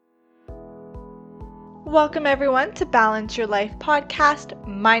Welcome everyone to Balance Your Life podcast.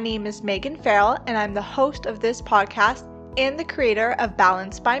 My name is Megan Farrell and I'm the host of this podcast and the creator of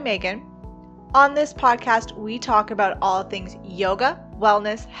Balance by Megan. On this podcast, we talk about all things yoga,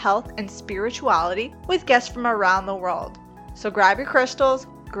 wellness, health, and spirituality with guests from around the world. So grab your crystals,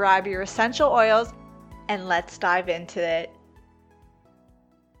 grab your essential oils, and let's dive into it.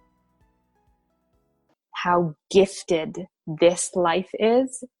 How gifted this life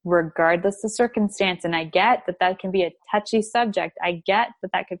is, regardless of circumstance. And I get that that can be a touchy subject. I get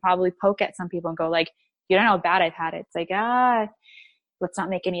that that could probably poke at some people and go like, you don't know how bad I've had it. It's like, let's not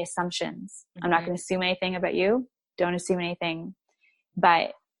make any assumptions. I'm not going to assume anything about you. Don't assume anything.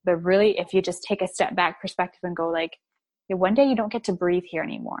 But really, if you just take a step back perspective and go like, one day you don't get to breathe here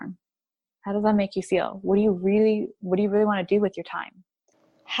anymore. How does that make you feel? What do you really want to do with your time?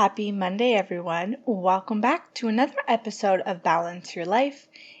 Happy Monday, everyone. Welcome back to another episode of Balance Your Life.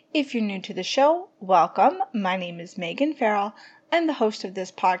 If you're new to the show, welcome. My name is Megan Farrell. I'm the host of this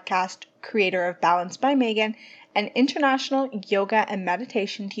podcast, creator of Balance by Megan, an international yoga and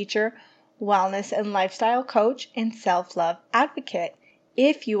meditation teacher, wellness and lifestyle coach, and self-love advocate.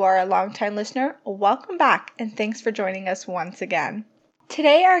 If you are a longtime listener, welcome back and thanks for joining us once again.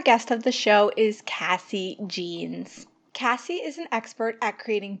 Today, our guest of the show is Cassie Jeans. Cassie is an expert at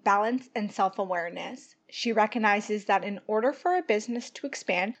creating balance and self-awareness. She recognizes that in order for a business to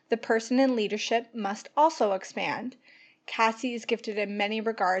expand, the person in leadership must also expand. Cassie is gifted in many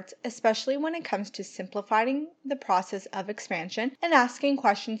regards, especially when it comes to simplifying the process of expansion and asking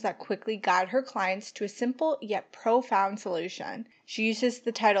questions that quickly guide her clients to a simple yet profound solution. She uses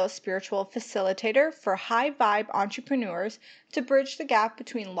the title spiritual facilitator for high-vibe entrepreneurs to bridge the gap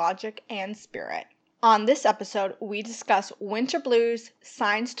between logic and spirit. On this episode, we discuss winter blues,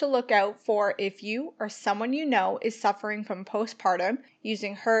 signs to look out for if you or someone you know is suffering from postpartum,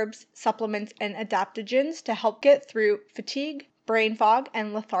 using herbs, supplements, and adaptogens to help get through fatigue, brain fog,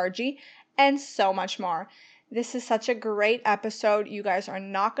 and lethargy, and so much more. This is such a great episode. You guys are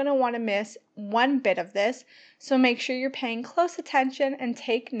not going to want to miss one bit of this, so make sure you're paying close attention and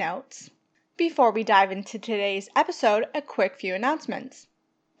take notes. Before we dive into today's episode, a quick few announcements.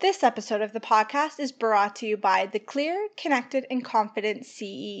 This episode of the podcast is brought to you by the Clear, Connected, and Confident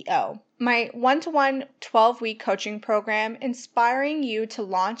CEO, my one-to-one 12-week coaching program inspiring you to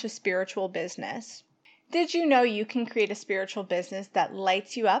launch a spiritual business. Did you know you can create a spiritual business that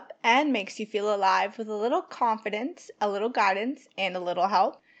lights you up and makes you feel alive with a little confidence, a little guidance, and a little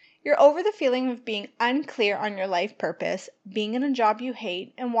help? You're over the feeling of being unclear on your life purpose, being in a job you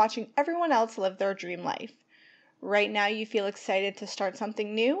hate, and watching everyone else live their dream life. Right now you feel excited to start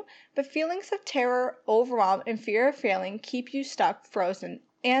something new, but feelings of terror, overwhelm, and fear of failing keep you stuck, frozen,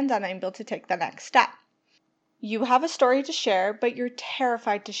 and unable to take the next step. You have a story to share, but you're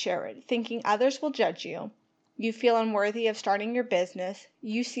terrified to share it, thinking others will judge you. You feel unworthy of starting your business.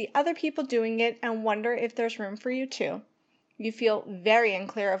 You see other people doing it and wonder if there's room for you too. You feel very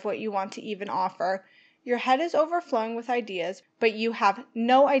unclear of what you want to even offer. Your head is overflowing with ideas, but you have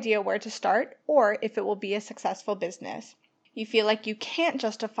no idea where to start or if it will be a successful business. You feel like you can't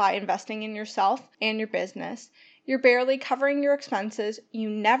justify investing in yourself and your business. You're barely covering your expenses, you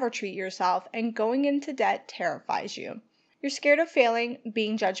never treat yourself, and going into debt terrifies you. You're scared of failing,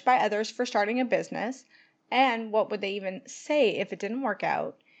 being judged by others for starting a business, and what would they even say if it didn't work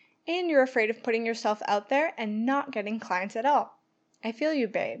out? And you're afraid of putting yourself out there and not getting clients at all. I feel you,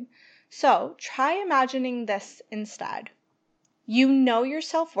 babe. So try imagining this instead. You know your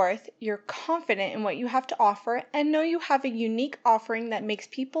self-worth, you're confident in what you have to offer, and know you have a unique offering that makes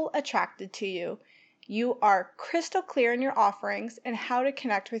people attracted to you. You are crystal clear in your offerings and how to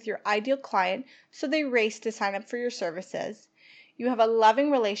connect with your ideal client so they race to sign up for your services. You have a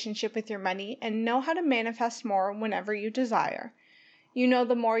loving relationship with your money and know how to manifest more whenever you desire. You know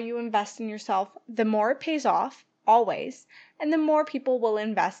the more you invest in yourself, the more it pays off, always, and the more people will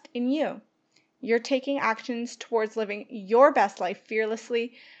invest in you. You're taking actions towards living your best life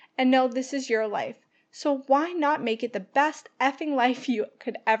fearlessly and know this is your life. So why not make it the best effing life you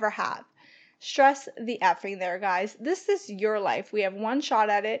could ever have? Stress the effing there, guys. This is your life. We have one shot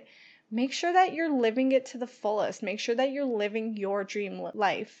at it. Make sure that you're living it to the fullest. Make sure that you're living your dream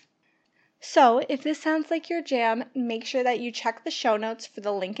life. So if this sounds like your jam, make sure that you check the show notes for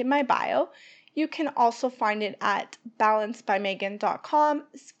the link in my bio. You can also find it at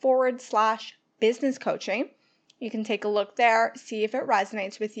balancebymegan.com/business coaching. You can take a look there, see if it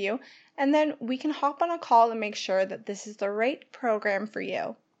resonates with you, and then we can hop on a call and make sure that this is the right program for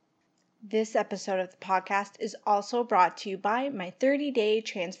you. This episode of the podcast is also brought to you by my 30-day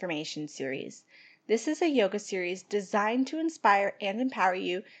transformation series. This is a yoga series designed to inspire and empower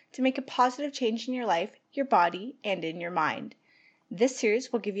you to make a positive change in your life, your body, and in your mind. This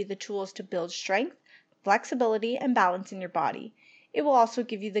series will give you the tools to build strength, flexibility, and balance in your body. It will also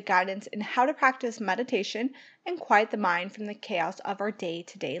give you the guidance in how to practice meditation and quiet the mind from the chaos of our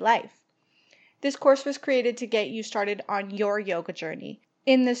day-to-day life. This course was created to get you started on your yoga journey.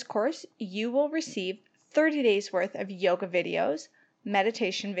 In this course, you will receive 30 days worth of yoga videos,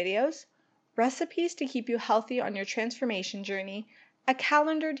 meditation videos, recipes to keep you healthy on your transformation journey, a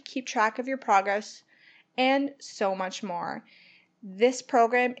calendar to keep track of your progress, and so much more. This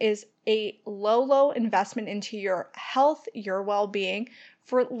program is a low investment into your health, your well-being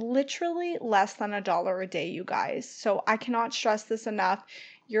for literally less than $1 a day, you guys. So I cannot stress this enough.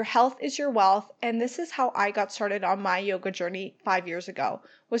 Your health is your wealth, and this is how I got started on my yoga journey 5 years ago,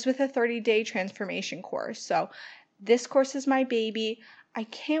 was with a 30-day transformation course. So this course is my baby. I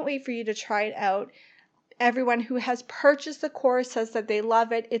can't wait for you to try it out. Everyone who has purchased the course says that they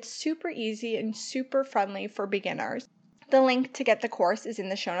love it. It's super easy and super friendly for beginners. The link to get the course is in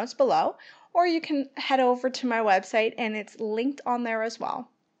the show notes below, or you can head over to my website and it's linked on there as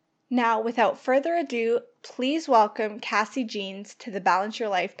well. Now, without further ado, please welcome Cassie Jeans to the Balance Your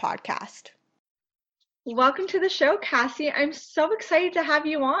Life podcast. Welcome to the show, Cassie. I'm so excited to have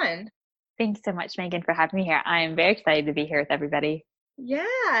you on. Thanks so much, Megan, for having me here. I'm very excited to be here with everybody.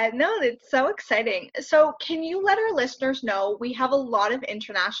 Yeah, no, it's so exciting. So can you let our listeners know, we have a lot of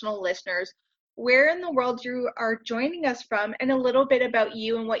international listeners, where in the world you are joining us from and a little bit about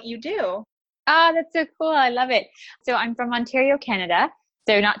you and what you do? That's so cool. I love it. So I'm from Ontario, Canada.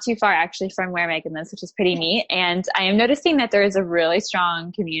 So not too far actually from where Megan lives, which is pretty neat. And I am noticing that there is a really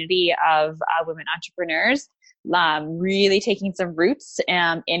strong community of women entrepreneurs really taking some roots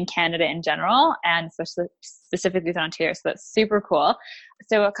in Canada in general, and especially specifically in Ontario. So that's super cool.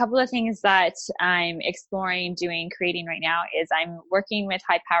 So a couple of things that I'm exploring creating right now is I'm working with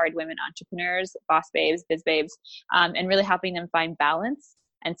high-powered women entrepreneurs, boss babes, biz babes, and really helping them find balance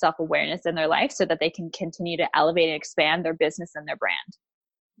and self-awareness in their life so that they can continue to elevate and expand their business and their brand.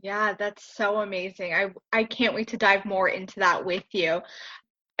 Yeah, that's so amazing. I can't wait to dive more into that with you.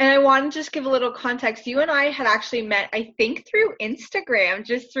 And I want to just give a little context. You and I had actually met, I think, through Instagram,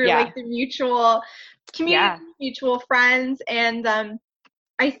 just through like the mutual community, mutual friends. And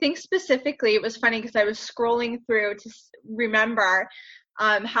I think specifically it was funny because I was scrolling through to remember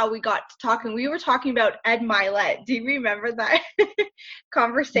how we got to talking. We were talking about Ed Milet. Do you remember that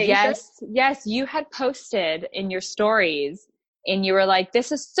conversation? Yes. You had posted in your stories and you were like,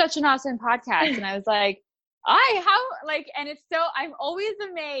 this is such an awesome podcast. And I was like, and it's so, I'm always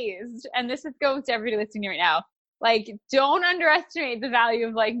amazed. And this goes to everybody listening right now. Like, don't underestimate the value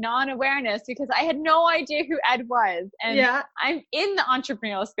of like non-awareness, because I had no idea who Ed was. And I'm in the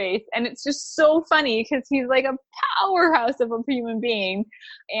entrepreneurial space, and it's just so funny because he's like a powerhouse of a human being.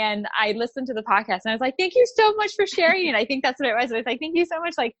 And I listened to the podcast and I was like, thank you so much for sharing it. I think that's what it was. I was like, thank you so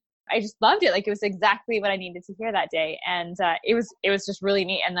much. Like, I just loved it. Like, it was exactly what I needed to hear that day. And it was just really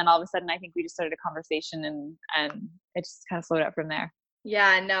neat. And then all of a sudden, I think we just started a conversation and it just kind of flowed up from there.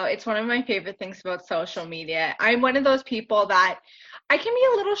 Yeah, no, it's one of my favorite things about social media. I'm one of those people that I can be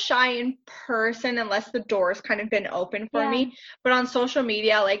a little shy in person unless the door's kind of been open for me. But on social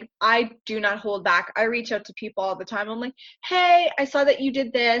media, like, I do not hold back. I reach out to people all the time. I'm like, hey, I saw that you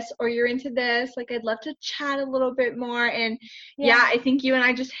did this or you're into this. Like, I'd love to chat a little bit more. And I think you and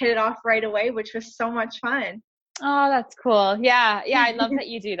I just hit it off right away, which was so much fun. Oh, that's cool. Yeah, I love that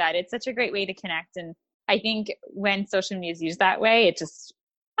you do that. It's such a great way to connect. And I think when social media is used that way, it just,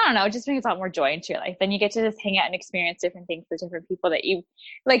 I don't know, it just brings a lot more joy into your life. Then you get to just hang out and experience different things with different people that you,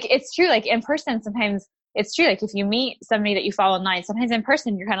 like, it's true, like in person, sometimes it's true. Like if you meet somebody that you follow online, sometimes in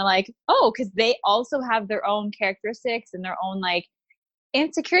person, you're kind of like, oh, because they also have their own characteristics and their own like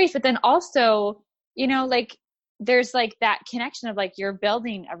insecurities. But then also, you know, like there's like that connection of like, you're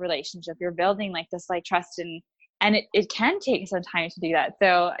building a relationship, you're building like this like trust, and it can take some time to do that.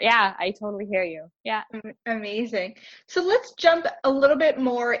 So yeah, I totally hear you. Yeah. Amazing. So let's jump a little bit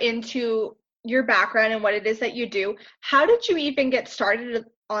more into your background and what it is that you do. How did you even get started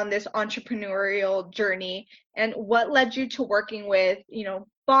on this entrepreneurial journey, and what led you to working with, you know,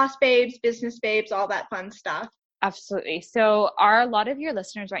 boss babes, business babes, all that fun stuff? Absolutely. So are a lot of your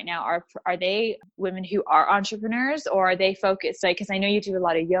listeners right now, are they women who are entrepreneurs, or are they focused, like, because I know you do a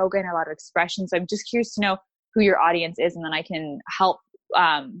lot of yoga and a lot of expression. So I'm just curious to know who your audience is, and then I can help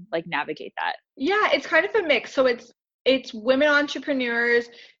like navigate that. Yeah, it's kind of a mix. So it's women entrepreneurs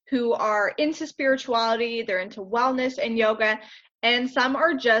who are into spirituality, they're into wellness and yoga, and some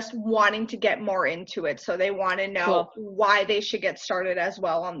are just wanting to get more into it. So they want to know why they should get started as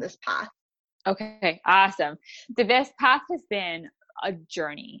well on this path. Okay, awesome. So this path has been a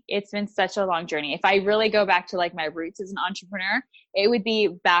journey. It's been such a long journey. If I really go back to like my roots as an entrepreneur, it would be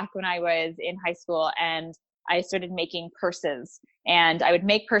back when I was in high school and I started making purses. And I would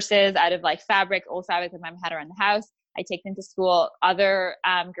make purses out of like fabric, old fabric that my mom had around the house. I take them to school. Other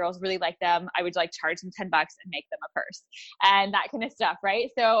girls really like them. I would like charge them $10 and make them a purse and that kind of stuff, right?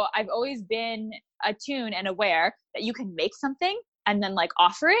 So I've always been attuned and aware that you can make something and then like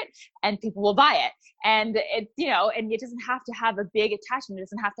offer it and people will buy it. And it, you know, and it doesn't have to have a big attachment. It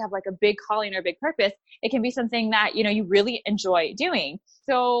doesn't have to have like a big calling or a big purpose. It can be something that, you know, you really enjoy doing.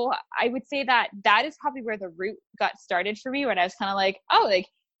 So I would say that that is probably where the root got started for me when I was kind of like, oh, like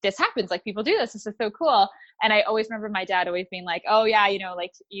this happens, like people do this. This is so cool. And I always remember my dad always being like, oh yeah, you know,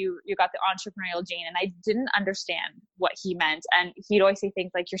 like you got the entrepreneurial gene. And I didn't understand what he meant. And he'd always say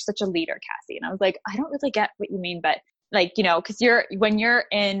things like, you're such a leader, Cassie. And I was like, I don't really get what you mean, but like, you know, cause when you're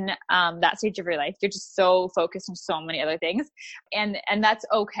in, that stage of your life, you're just so focused on so many other things and that's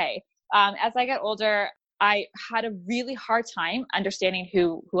okay. As I got older, I had a really hard time understanding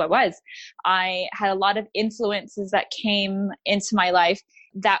who I was. I had a lot of influences that came into my life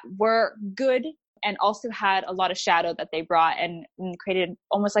that were good and also had a lot of shadow that they brought and created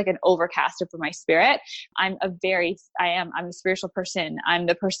almost like an overcast over my spirit. I'm a spiritual person. I'm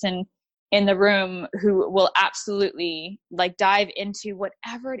the person in the room who will absolutely like dive into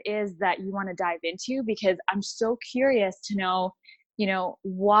whatever it is that you want to dive into, because I'm so curious to know, you know,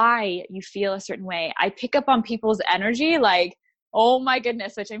 why you feel a certain way. I pick up on people's energy, like, oh my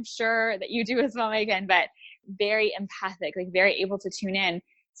goodness, which I'm sure that you do as well, Megan, but very empathic, like very able to tune in.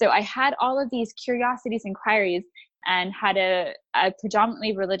 So I had all of these curiosities, inquiries, and had a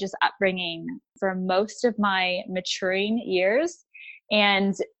predominantly religious upbringing for most of my maturing years.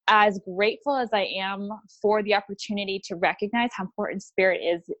 And as grateful as I am for the opportunity to recognize how important spirit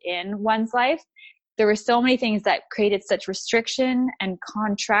is in one's life, there were so many things that created such restriction and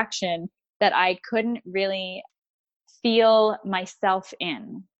contraction that I couldn't really feel myself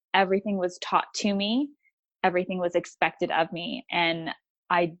in. Everything was taught to me. Everything was expected of me. And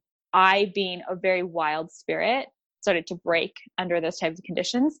I being a very wild spirit, started to break under those types of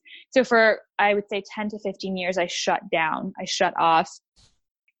conditions. So for, I would say 10 to 15 years, I shut down, I shut off.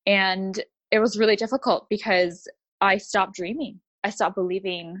 And it was really difficult because I stopped dreaming. I stopped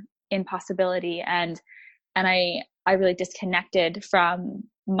believing in possibility. And I really disconnected from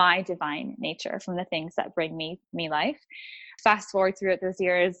my divine nature, from the things that bring me life. Fast forward throughout those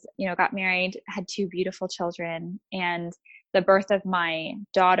years, you know, got married, had 2 beautiful children, and the birth of my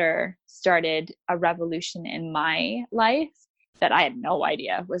daughter started a revolution in my life that I had no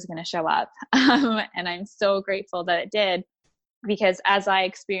idea was going to show up. And I'm so grateful that it did, because as I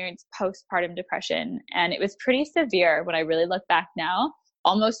experienced postpartum depression, and it was pretty severe when I really look back now,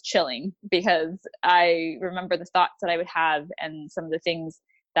 almost chilling, because I remember the thoughts that I would have and some of the things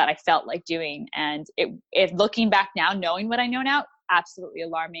that I felt like doing. And it looking back now, knowing what I know now, absolutely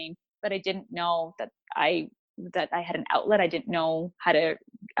alarming. But I didn't know that I had an outlet. I didn't know how to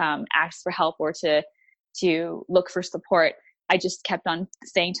ask for help or to look for support. I just kept on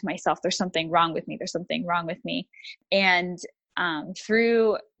saying to myself, there's something wrong with me. There's something wrong with me. And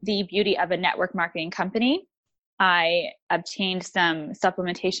through the beauty of a network marketing company, I obtained some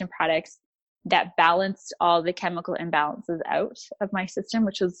supplementation products that balanced all the chemical imbalances out of my system,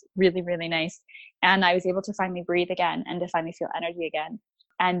 which was really, really nice. And I was able to finally breathe again and to finally feel energy again.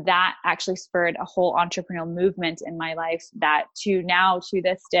 And that actually spurred a whole entrepreneurial movement in my life that to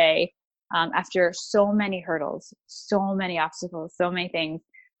this day, after so many hurdles, so many obstacles, so many things,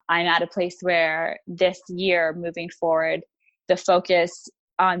 I'm at a place where this year moving forward, the focus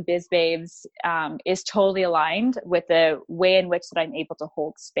on Biz Babes is totally aligned with the way in which that I'm able to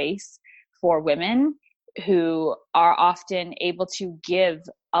hold space for women who are often able to give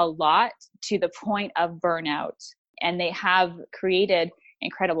a lot to the point of burnout. And they have created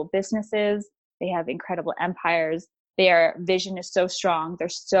incredible businesses. They have incredible empires. Their vision is so strong. They're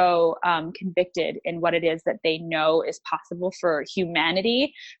so convicted in what it is that they know is possible for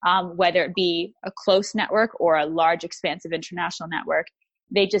humanity, whether it be a close network or a large, expansive international network.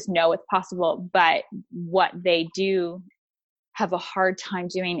 They just know it's possible. But what they do have a hard time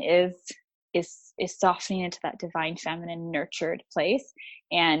doing is softening into that divine feminine nurtured place.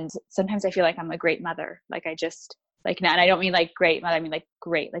 And sometimes I feel like I'm a great mother. Like I just like, and I don't mean like great mother, I mean like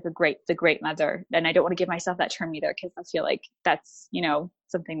great, like the great mother. And I don't want to give myself that term either, because I feel like that's, you know,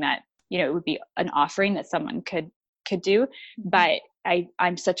 something that, you know, it would be an offering that someone could do. But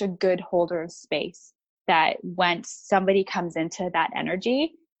I'm such a good holder of space that when somebody comes into that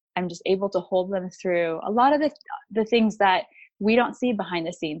energy, I'm just able to hold them through a lot of the things that we don't see behind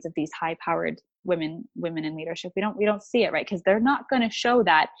the scenes of these high powered women in leadership. We don't see it, right? Because they're not going to show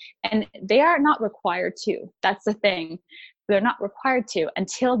that, and they are not required to. That's the thing. They're not required to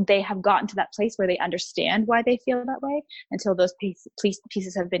until they have gotten to that place where they understand why they feel that way, until those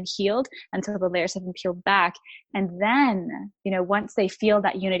pieces have been healed, until the layers have been peeled back. And then, once they feel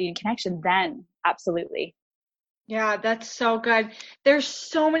that unity and connection, then absolutely. Yeah, that's so good. There's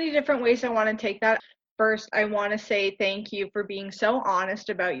so many different ways I want to take that. First, I want to say thank you for being so honest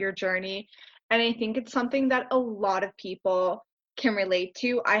about your journey. And I think it's something that a lot of people can relate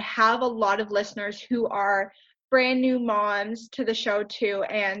to. I have a lot of listeners who are brand new moms to the show too,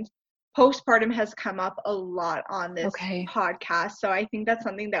 and postpartum has come up a lot on this podcast. So I think that's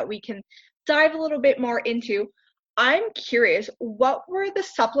something that we can dive a little bit more into. I'm curious, what were the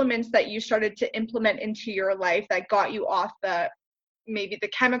supplements that you started to implement into your life that got you off maybe the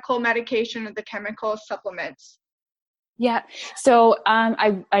chemical medication or the chemical supplements? Yeah. So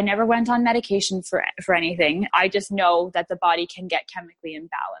I never went on medication for anything. I just know that the body can get chemically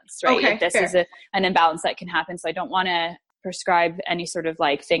imbalanced, right? Okay, this fair. is an imbalance that can happen. So I don't want to prescribe any sort of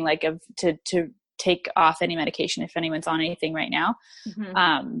thing to take off any medication if anyone's on anything right now.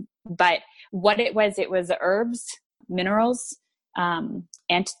 Mm-hmm. But what it was herbs, minerals, and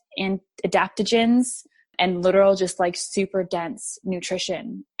adaptogens, and literal just super dense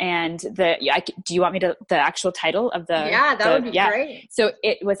nutrition. And do you want me to the actual title of the? Yeah, that would be great. So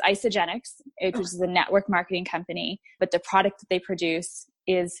it was Isogenics, which is a network marketing company, but the product that they produce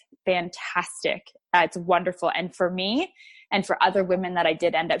is fantastic. It's wonderful. And for me and for other women that I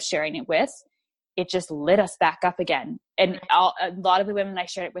did end up sharing it with, it just lit us back up again. And a lot of the women I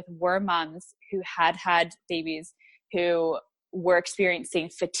shared it with were moms who had babies, who were experiencing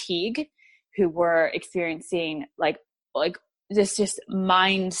fatigue, who were experiencing this just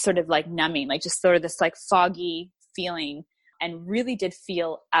mind sort of numbing, just sort of this foggy feeling, and really did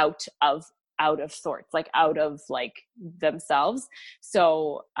feel out of sorts, out of themselves.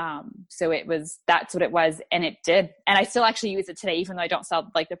 So that's what it was. And it did. And I still actually use it today, even though I don't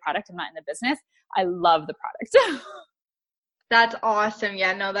sell the product. I'm not in the business. I love the product. That's awesome.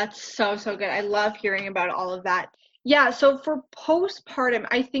 Yeah, no, that's so good. I love hearing about all of that. Yeah, so for postpartum,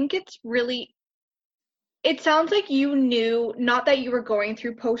 I think it sounds like you knew, not that you were going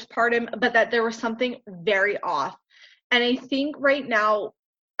through postpartum, but that there was something very off. And I think right now,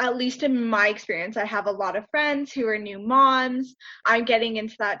 at least in my experience, I have a lot of friends who are new moms. I'm getting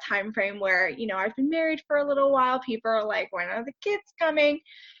into that time frame where, I've been married for a little while. People are like, when are the kids coming?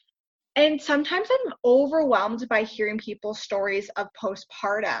 And sometimes I'm overwhelmed by hearing people's stories of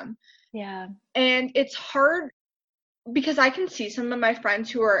postpartum. Yeah. And it's hard because I can see some of my friends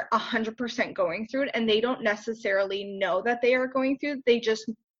who are 100% going through it, and they don't necessarily know that they are going through it. They just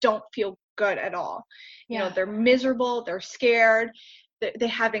don't feel good at all. Yeah. They're miserable, they're scared, they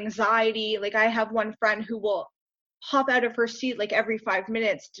have anxiety. I have one friend who will hop out of her seat every 5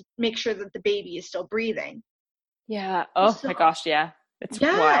 minutes to make sure that the baby is still breathing. Yeah. Oh my gosh. Yeah. It's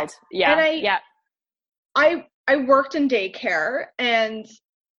wild. Yeah. And I worked in daycare, and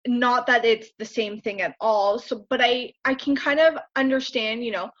not that it's the same thing at all. So, but I can kind of understand,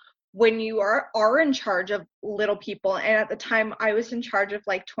 when you are in charge of little people. And at the time I was in charge of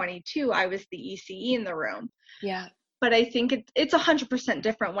 22, I was the ECE in the room. Yeah. But I think it's 100%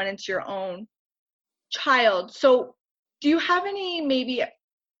 different when it's your own child. So do you have any maybe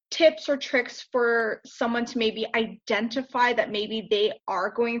tips or tricks for someone to maybe identify that maybe they are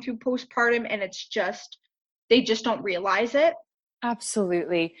going through postpartum and they just don't realize it?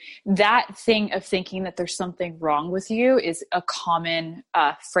 Absolutely. That thing of thinking that there's something wrong with you is a common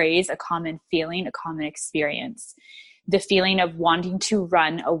phrase, a common feeling, a common experience. The feeling of wanting to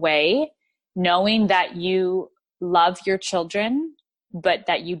run away, knowing that you love your children, but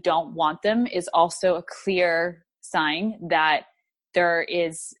that you don't want them, is also a clear sign that there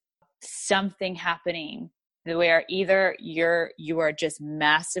is something happening where either you are just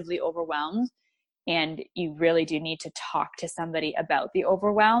massively overwhelmed, and you really do need to talk to somebody about the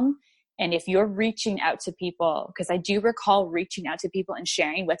overwhelm. And if you're reaching out to people, because I do recall reaching out to people and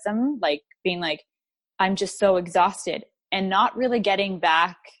sharing with them, being I'm just so exhausted, and not really getting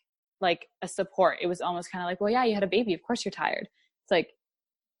back a support. It was almost kind of well, yeah, you had a baby, of course you're tired. It's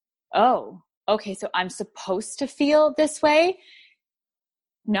oh, okay, so I'm supposed to feel this way?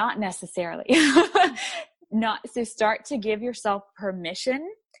 Not necessarily. So start to give yourself permission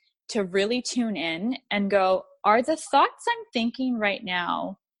to really tune in and go, are the thoughts I'm thinking right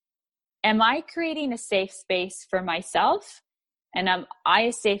now, am I creating a safe space for myself? And am I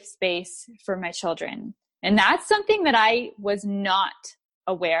a safe space for my children? And that's something that I was not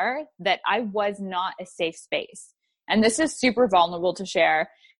aware, that I was not a safe space. And this is super vulnerable to share.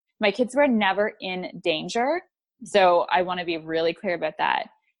 My kids were never in danger. So I want to be really clear about that.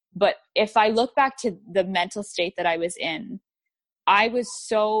 But if I look back to the mental state that I was in, I was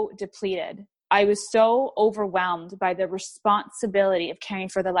so depleted. I was so overwhelmed by the responsibility of caring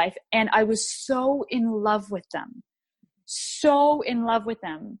for their life. And I was so in love with them,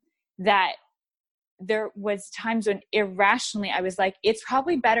 that there was times when irrationally I was like, it's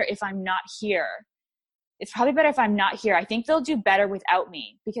probably better if I'm not here. I think they'll do better without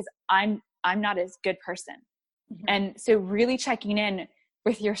me because I'm not as good person. Mm-hmm. And so really checking in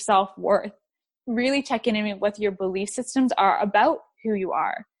with your self-worth, really checking in with what your belief systems are about who you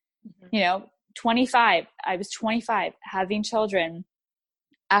are. Mm-hmm. I was 25 having children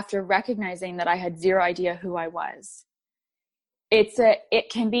after recognizing that I had zero idea who I was. It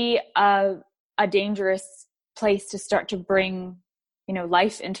can be a dangerous place to start to bring,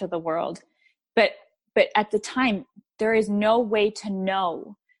 life into the world. But at the time, there is no way to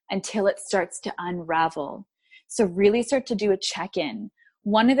know until it starts to unravel. So really start to do a check-in.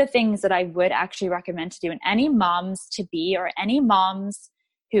 One of the things that I would actually recommend to do, and any moms to be, or any moms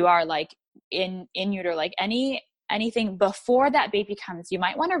who are like in utero, like anything before that baby comes, you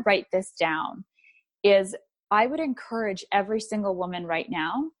might want to write this down, is I would encourage every single woman right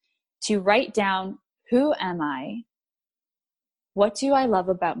now to write down, who am I? What do I love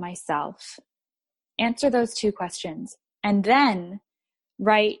about myself? Answer those 2 questions. And then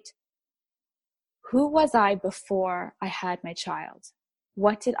write, who was I before I had my child?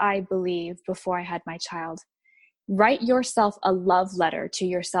 What did I believe before I had my child? Write yourself a love letter to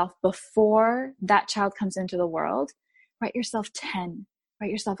yourself before that child comes into the world. Write yourself 10,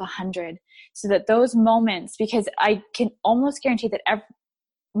 write yourself 100, so that those moments, because I can almost guarantee that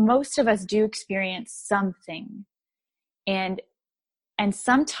most of us do experience something. And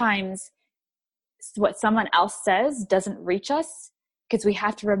sometimes what someone else says doesn't reach us because we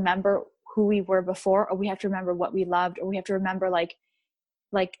have to remember who we were before, or we have to remember what we loved, or we have to remember like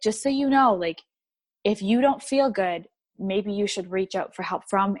just so you know, like if you don't feel good, maybe you should reach out for help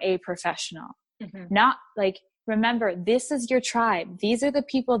from a professional. Mm-hmm. Not like, remember, this is your tribe. These are the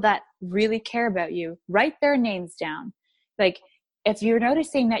people that really care about you. Write their names down. Like if you're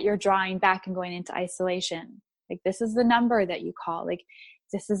noticing that you're drawing back and going into isolation, like this is the number that you call. Like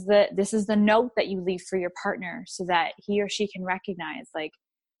this is the note that you leave for your partner so that he or she can recognize, like,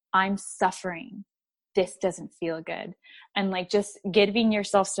 I'm suffering. This doesn't feel good. And like just giving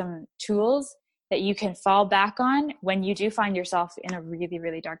yourself some tools that you can fall back on when you do find yourself in a really,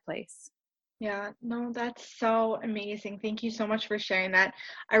 really dark place. Yeah, no, that's so amazing. Thank you so much for sharing that.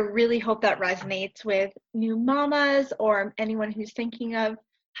 I really hope that resonates with new mamas or anyone who's thinking of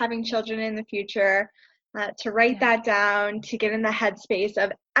having children in the future, to write that down, to get in the headspace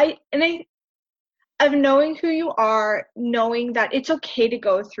of knowing who you are, knowing that it's okay to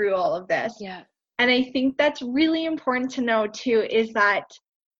go through all of this. Yeah. And I think that's really important to know too, is that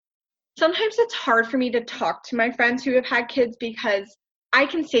sometimes it's hard for me to talk to my friends who have had kids because I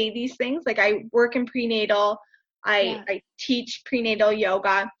can say these things. Like I work in prenatal, I teach prenatal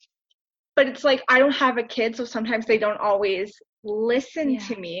yoga, but it's like I don't have a kid, so sometimes they don't always listen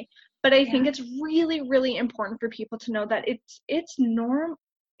to me. But I think it's really, really important for people to know that it's normal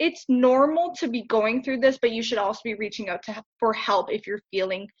to be going through this, but you should also be reaching out for help if you're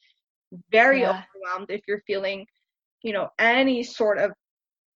feeling very overwhelmed, if you're feeling, any sort of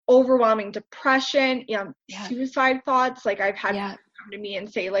overwhelming depression, suicide thoughts. Like I've had people come to me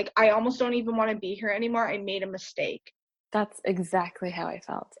and say, like, I almost don't even want to be here anymore. I made a mistake. That's exactly how I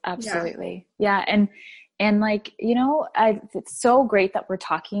felt. Absolutely. Yeah. And like, it's so great that we're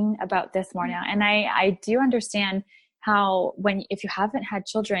talking about this more now. And I do understand how if you haven't had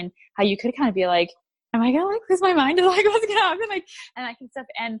children, how you could kind of be like, am I going to like lose my mind? Like what's going to happen? Like, and I can stuff.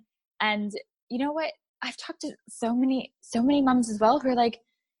 And you know what? I've talked to so many moms as well who are like,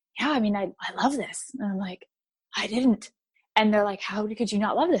 yeah, I mean, I love this. And I'm like, I didn't. And they're like, how could you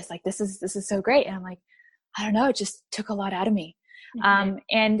not love this? Like, this is so great. And I'm like, I don't know. It just took a lot out of me. Mm-hmm.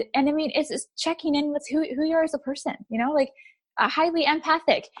 And I mean, it's checking in with who you are as a person, like highly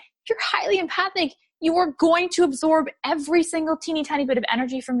empathic. If you're highly empathic, you are going to absorb every single teeny tiny bit of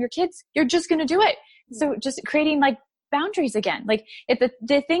energy from your kids. You're just going to do it. Mm-hmm. So just creating like boundaries again, like if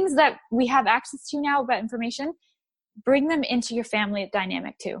the things that we have access to now about information, bring them into your family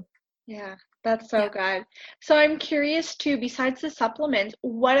dynamic too. Yeah, that's so good. So I'm curious too, besides the supplements,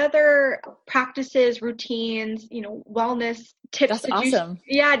 what other practices, routines, wellness tips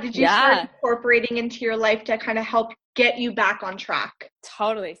did you start incorporating into your life to kind of help get you back on track?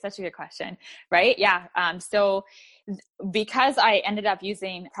 Totally. Such a good question. Right? Yeah. So because I ended up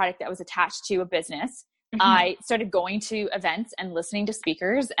using a product that was attached to a business, I started going to events and listening to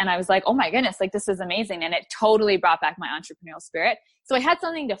speakers, and I was like, oh my goodness, like this is amazing. And it totally brought back my entrepreneurial spirit. So I had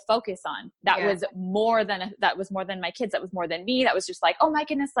something to focus on that was more than my kids. That was more than me. That was just like, oh my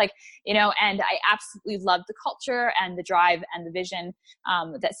goodness, like, you know, and I absolutely loved the culture and the drive and the vision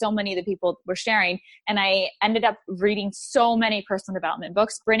that so many of the people were sharing. And I ended up reading so many personal development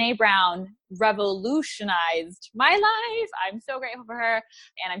books. Brene Brown revolutionized my life. I'm so grateful for her.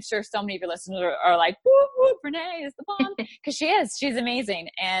 And I'm sure so many of your listeners are like, woo, woo, Brene is the bomb. Because she's amazing.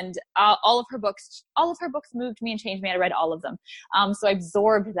 And all of her books moved me and changed me. I read all of them. So I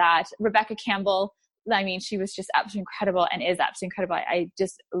absorbed that. Rebecca Campbell, I mean, she was just absolutely incredible and is absolutely incredible. I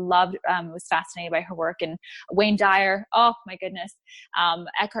just loved, was fascinated by her work. And Wayne Dyer, oh my goodness,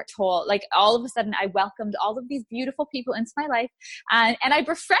 Eckhart Tolle, like all of a sudden I welcomed all of these beautiful people into my life and I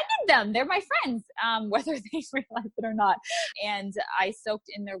befriended them. They're my friends, whether they realize it or not. And I soaked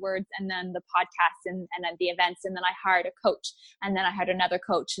in their words, and then the podcasts and then the events. And then I hired a coach, and then I hired another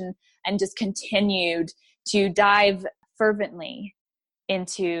coach, and just continued to dive fervently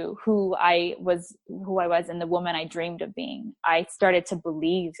into who I was and the woman I dreamed of being. I started to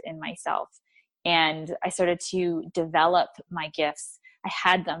believe in myself, and I started to develop my gifts. I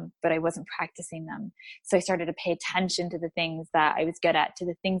had them, but I wasn't practicing them. So I started to pay attention to the things that I was good at, to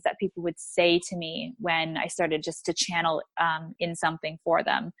the things that people would say to me when I started just to channel in something for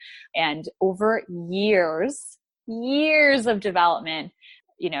them. And over years of development,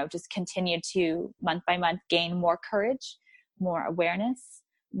 you know, just continued to month by month gain more courage, more awareness,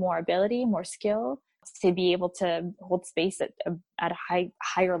 more ability, more skill to be able to hold space at a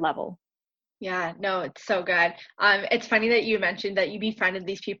higher level. Yeah, no, it's so good. It's funny that you mentioned that you befriended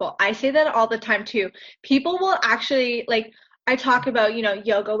these people. I say that all the time too. People will actually, like, I talk about, you know,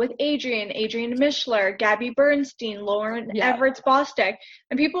 yoga with Adrienne Mishler, Gabby Bernstein, Lauren Everett's Bostic,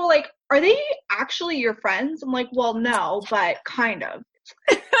 and people are like, are they actually your friends? I'm like, well, no, but kind of.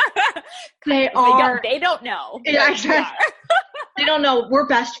 They are. They don't know. Yeah, they don't know we're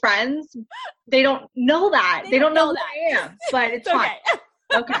best friends. They don't know that. They don't know who I am, but it's fine.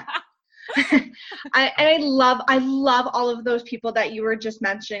 Okay. I love all of those people that you were just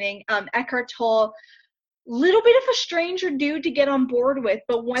mentioning. Eckhart Tolle, little bit of a stranger dude to get on board with,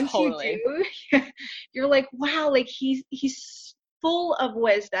 but once you do, you're like, wow, like he's full of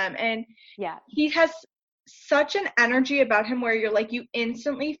wisdom, and he has such an energy about him where you're like, you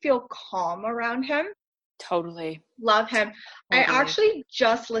instantly feel calm around him. Totally. Love him. Totally. I actually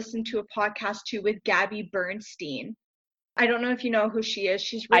just listened to a podcast too with Gabby Bernstein. I don't know if you know who she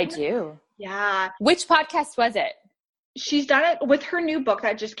is. I do. Yeah. Which podcast was it? She's done it with her new book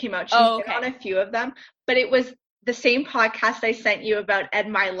that just came out. She's been on a few of them, but it was the same podcast I sent you about Ed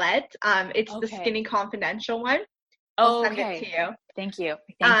Milet. It's the Skinny Confidential one. I'll send it to you. Thank you.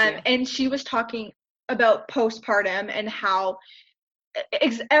 And she was talking about postpartum and how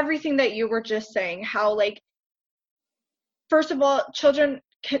everything that you were just saying, how, like, first of all, children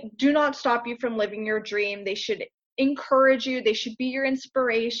do not stop you from living your dream. They should encourage you. They should be your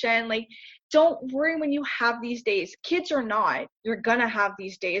inspiration. Like, don't worry when you have these days. Kids or not, you're gonna have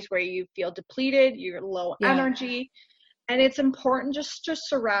these days where you feel depleted, you're low energy, and it's important just to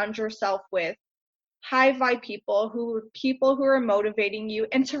surround yourself with high vibe people who are motivating you,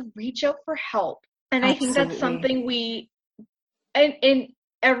 and to reach out for help. And I think that's something in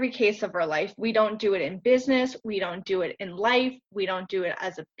every case of our life. We don't do it in business, we don't do it in life, we don't do it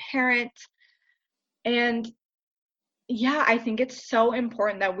as a parent. And yeah, I think it's so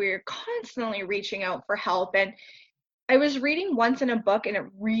important that we're constantly reaching out for help. And I was reading once in a book, and it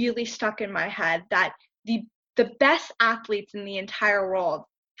really stuck in my head, that the best athletes in the entire world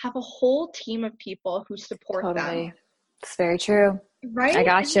have a whole team of people who support them. It's very true. Right? I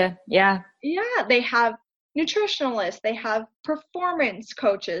gotcha. Yeah. Yeah. They have nutritionalists, they have performance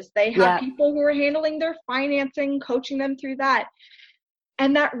coaches, they have people who are handling their financing, coaching them through that.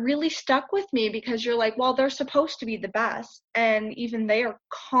 And that really stuck with me, because you're like, well, they're supposed to be the best. And even they are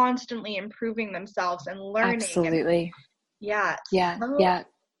constantly improving themselves and learning. Absolutely. And,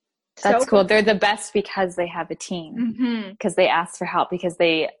 That's cool. They're the best because they have a team, because they ask for help, because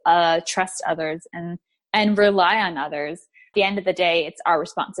they trust others and rely on others. At the end of the day, it's our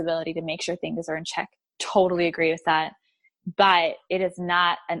responsibility to make sure things are in check. Totally agree with that. But it is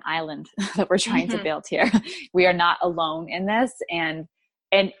not an island that we're trying to build here. We are not alone in this. And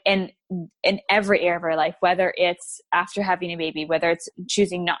in every area of our life, whether it's after having a baby, whether it's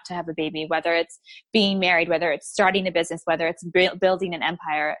choosing not to have a baby, whether it's being married, whether it's starting a business, whether it's building an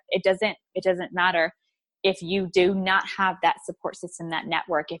empire, it doesn't matter if you do not have that support system, that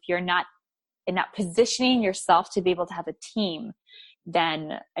network, if you're not positioning yourself to be able to have a team,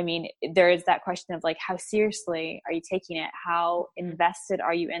 then, I mean, there is that question of like, how seriously are you taking it? How invested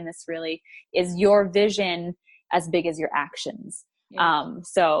are you in this really? Is your vision as big as your actions? Yeah.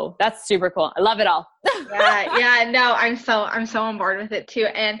 So that's super cool. I love it all. Yeah, no, I'm so on board with it too.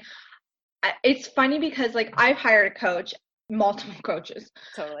 And it's funny because like I've hired a coach, multiple coaches,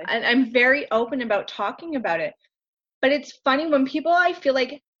 Totally. and I'm very open about talking about it. But it's funny when people, I feel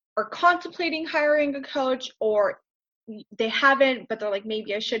like, are contemplating hiring a coach, or they haven't, but they're like,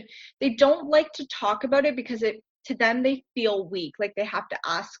 maybe I should. They don't like to talk about it because to them, they feel weak, like they have to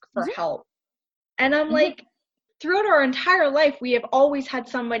ask for Mm-hmm. help. And I'm Mm-hmm. like, throughout our entire life, we have always had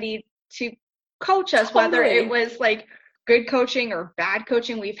somebody to coach us, whether it was like good coaching or bad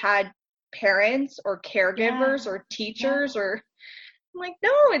coaching. We've had parents or caregivers or teachers or I'm like,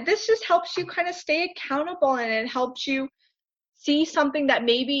 no, this just helps you kind of stay accountable, and it helps you see something that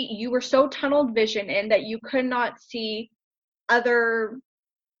maybe you were so tunnel vision in that you could not see other,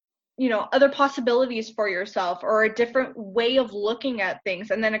 other possibilities for yourself or a different way of looking at things.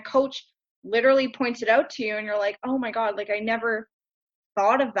 And then a coach literally points it out to you and you're like, oh my God, like I never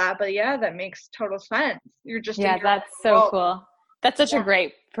thought of that, but yeah, that makes total sense. You're just in your that's so world. cool. That's such a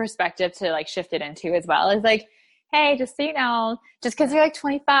great perspective to like shift it into as well. It's like, hey, just so you know, just because you're like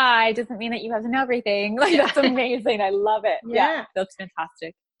 25 doesn't mean that you have to know everything. Like that's amazing. I love it. Yeah, that's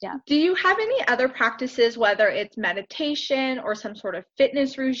fantastic. Yeah. Do you have any other practices, whether it's meditation or some sort of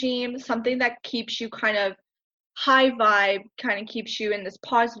fitness regime, something that keeps you kind of high vibe, kind of keeps you in this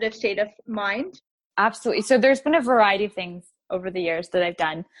positive state of mind? Absolutely. So there's been a variety of things over the years that I've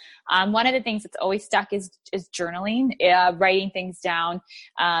done. One of the things that's always stuck is journaling, writing things down.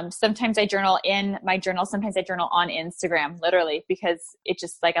 Sometimes I journal in my journal. Sometimes I journal on Instagram, literally, because it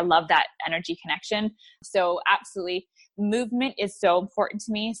just like, I love that energy connection. So absolutely. Movement is so important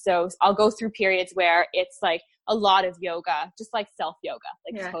to me. So I'll go through periods where it's like a lot of yoga, just like self yoga,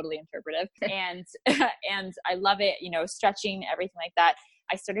 like totally interpretive. And I love it, stretching, everything like that.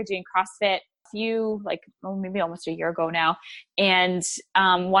 I started doing CrossFit maybe almost a year ago now, and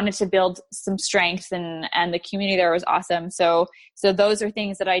wanted to build some strength, and the community there was awesome. So those are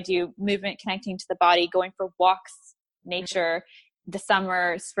things that I do: movement, connecting to the body, going for walks, nature. The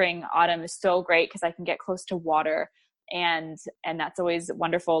summer, spring, autumn is so great because I can get close to water, and that's always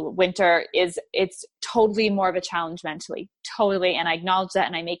wonderful. Winter it's totally more of a challenge mentally, totally, and I acknowledge that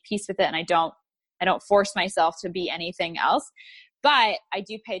and I make peace with it, and I don't force myself to be anything else. But I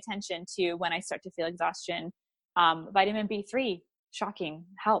do pay attention to when I start to feel exhaustion. Vitamin B3, shocking,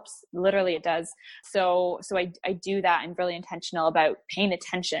 helps. Literally it does. So I do that. I'm really intentional about paying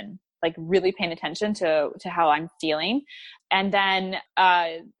attention, like really paying attention to how I'm feeling. And then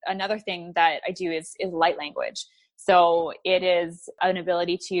another thing that I do is light language. So it is an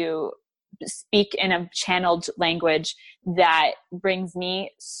ability to speak in a channeled language that brings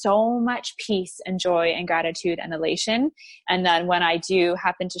me so much peace and joy and gratitude and elation. And then when I do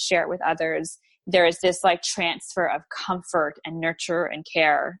happen to share it with others, there is this like transfer of comfort and nurture and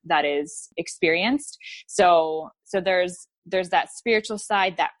care that is experienced. So there's that spiritual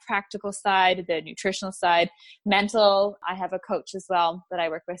side, that practical side, the nutritional side, mental. I have a coach as well that I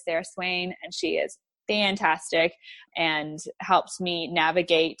work with, Sarah Swain, and she is fantastic and helps me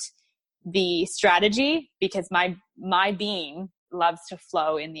navigate the strategy, because my being loves to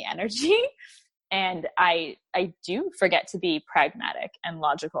flow in the energy, and I do forget to be pragmatic and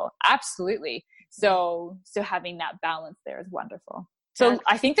logical. Absolutely. So having that balance there is wonderful. So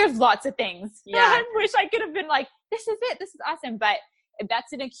I think there's lots of things. I wish I could have been like, this is it, this is awesome, but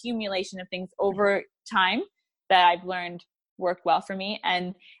that's an accumulation of things over time that I've learned work well for me.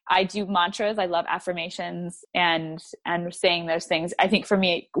 And I do mantras. I love affirmations and saying those things. I think for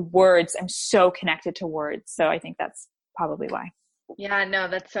me, words, I'm so connected to words. So I think that's probably why. Yeah, no,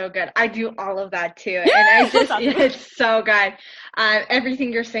 that's so good. I do all of that too. And I just, it's so good.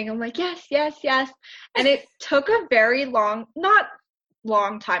 Everything you're saying, I'm like, yes, yes, yes. And it took a very not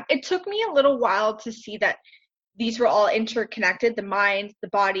long time. It took me a little while to see that these were all interconnected, the mind, the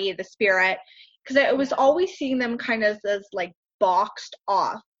body, the spirit, because I was always seeing them kind of as like boxed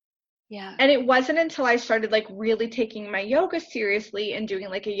off. Yeah. And it wasn't until I started like really taking my yoga seriously and doing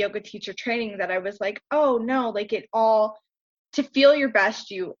like a yoga teacher training that I was like, oh no, like to feel your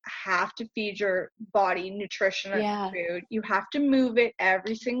best, you have to feed your body nutrition and food. You have to move it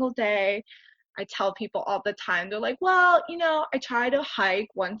every single day. I tell people all the time, they're like, well, I try to hike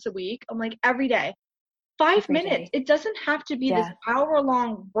once a week. I'm like, every day. 5 minutes. It doesn't have to be this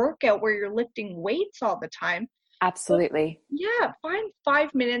hour-long workout where you're lifting weights all the time. Absolutely. But find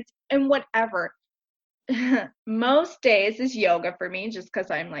 5 minutes and whatever. Most days is yoga for me, just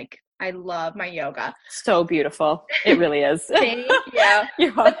because I love my yoga. So beautiful. It really is. Yeah.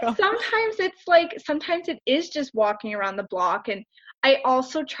 You're But welcome. sometimes it is just walking around the block. And I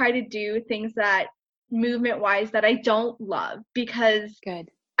also try to do things that movement wise that I don't love, because Good.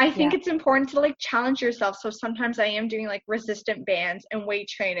 I think Yeah. it's important to like challenge yourself. So sometimes I am doing like resistant bands and weight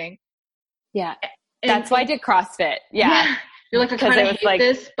training. Yeah. And That's why I did CrossFit. Yeah. yeah, you're like, I Because kind it of was hate like,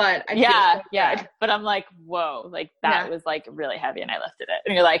 this, but I feel yeah, so yeah. good. But I'm like, whoa, like that Yeah. was like really heavy and I lifted it.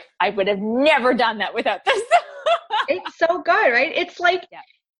 And you're like, I would have never done that without this. It's so good, right? Yeah,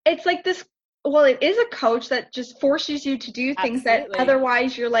 It's like this, well, it is a coach that just forces you to do things that absolutely.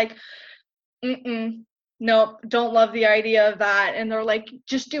 otherwise you're like, nope, don't love the idea of that. And they're like,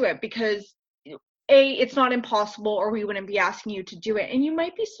 just do it, because it's not impossible, or we wouldn't be asking you to do it. And you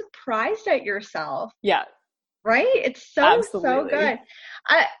might be surprised at yourself, Yeah, right? It's so absolutely. good.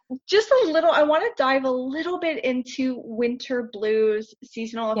 I I want to dive a little bit into winter blues,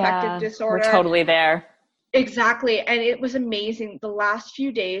 seasonal affective Yeah, we're disorder. totally there. Exactly. And it was amazing. The last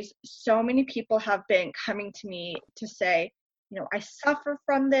few days, so many people have been coming to me to say, I suffer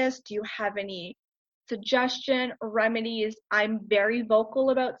from this. Do you have any suggestion or remedies? I'm very vocal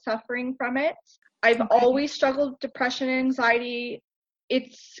about suffering from it. I've Okay. always struggled with depression and anxiety.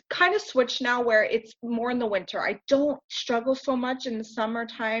 It's kind of switched now where it's more in the winter. I don't struggle so much in the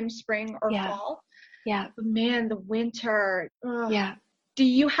summertime, spring, or Yeah, fall. yeah, But man, the winter. Ugh. yeah. Do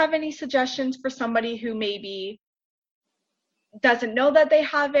you have any suggestions for somebody who maybe doesn't know that they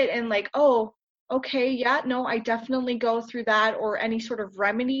have it, and like, oh, okay, yeah, no, I definitely go through that, or any sort of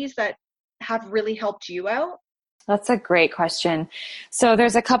remedies that have really helped you out? That's a great question. So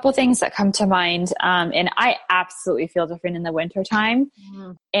there's a couple things that come to mind. And I absolutely feel different in the wintertime.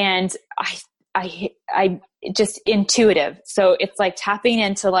 Mm. And I just intuitive. So it's like tapping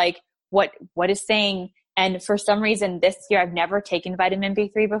into like what is saying. And for some reason this year, I've never taken vitamin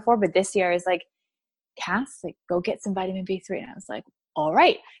B3 before, but this year is like, Cass, like go get some vitamin B3. And I was like, all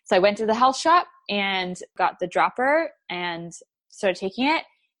right. So I went to the health shop and got the dropper and started taking it,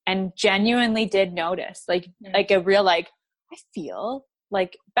 and genuinely did notice like a real, like, I feel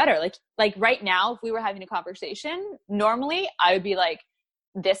like better. Like right now, if we were having a conversation, normally I would be like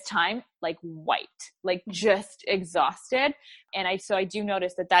this time, like white, like just exhausted. And so I do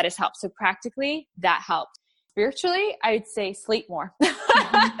notice that has helped. So practically that helped. Spiritually, I would say sleep more,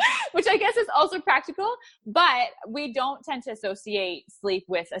 which I guess is also practical, but we don't tend to associate sleep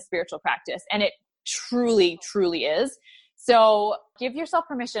with a spiritual practice. And it truly, truly is. So give yourself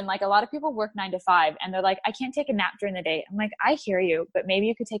permission. Like a lot of people work 9 to 5 and they're like, I can't take a nap during the day. I'm like, I hear you, but maybe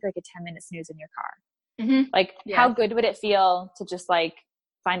you could take like a 10-minute snooze in your car. Like how Yes. good would it feel to just like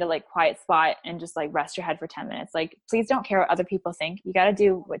find a like quiet spot and just like rest your head for 10 minutes. Like, please don't care what other people think. You got to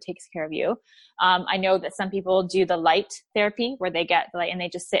do what takes care of you. I know that some people do the light therapy where they get the light and they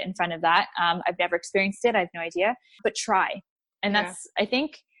just sit in front of that. I've never experienced it. I have no idea, but try. And that's, I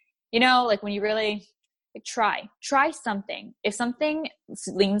think, like when you really like, try something. If something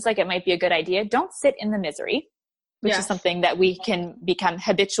seems like it might be a good idea, don't sit in the misery, which is something that we can become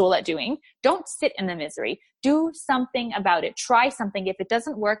habitual at doing. Don't sit in the misery. Do something about it. Try something. If it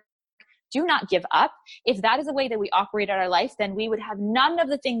doesn't work, do not give up. If that is a way that we operate at our life, then we would have none of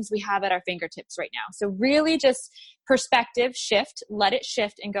the things we have at our fingertips right now. So really just perspective shift, let it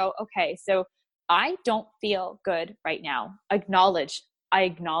shift and go, okay, so I don't feel good right now. I acknowledge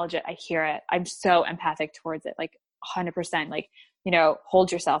it. I hear it. I'm so empathic towards it. Like 100%, like,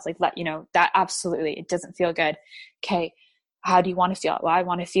 hold yourself, like that absolutely, it doesn't feel good. Okay. How do you want to feel? Well, I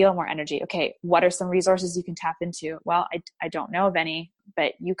want to feel more energy. Okay. What are some resources you can tap into? Well, I don't know of any,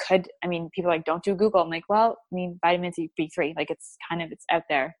 but you could, people are like, don't do Google. I'm like, well, vitamin B3, like it's out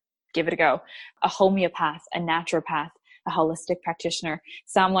there. Give it a go. A homeopath, a naturopath, a holistic practitioner,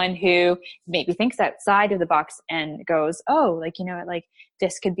 someone who maybe thinks outside of the box and goes, oh, like, like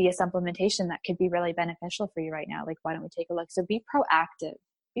this could be a supplementation that could be really beneficial for you right now. Like, why don't we take a look? So be proactive.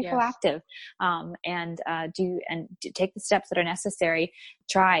 Proactive, and take the steps that are necessary.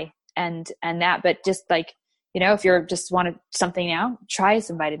 Try and that, but just like, if you're just wanted something now, try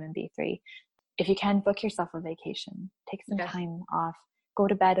some vitamin B3. If you can, book yourself a vacation, take some time off, go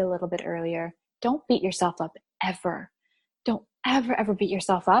to bed a little bit earlier. Don't beat yourself up ever. Don't ever beat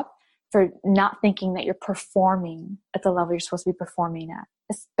yourself up for not thinking that you're performing at the level you're supposed to be performing at,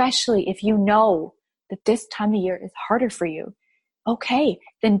 especially if you know that this time of year is harder for you. Okay,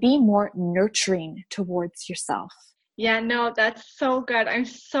 then be more nurturing towards yourself. Yeah, no, that's so good. I'm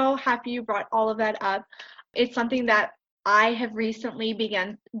so happy you brought all of that up. It's something that I have recently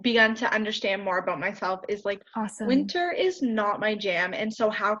begun to understand more about myself is like Awesome. winter is not my jam. And so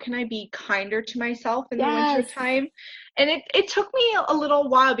how can I be kinder to myself in the winter Yes. time? And it took me a little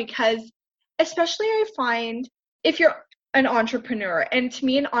while because especially I find if you're an entrepreneur, and to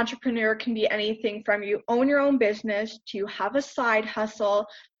me an entrepreneur can be anything from you own your own business to have a side hustle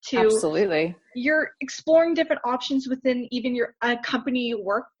to Absolutely. you're exploring different options within even your company you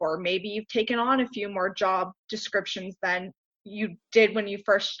work for. Maybe you've taken on a few more job descriptions than you did when you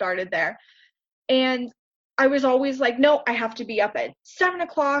first started there. And I was always like, no, I have to be up at 7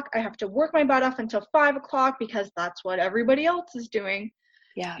 o'clock. I have to work my butt off until 5 o'clock because that's what everybody else is doing.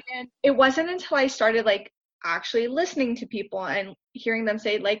 Yeah. And it wasn't until I started like actually listening to people and hearing them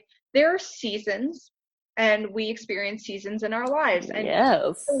say like there are seasons and we experience seasons in our lives. And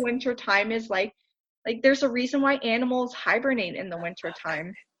Yes. the winter time is like there's a reason why animals hibernate in the winter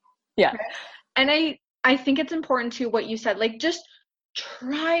time. Yeah. Okay? And I think it's important to what you said, like just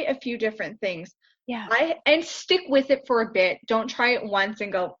try a few different things. Yeah. And stick with it for a bit. Don't try it once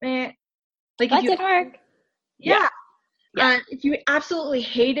and go, eh. Like if That you did work. yeah. Yeah. If you absolutely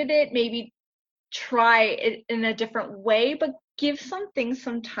hated it, maybe try it in a different way, but give some things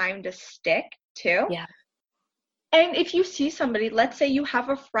some time to stick too. Yeah. And if you see somebody, let's say you have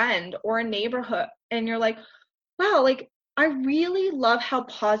a friend or a neighborhood and you're like, wow, like I really love how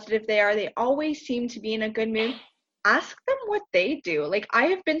positive they are. They always seem to be in a good mood. Ask them what they do. Like I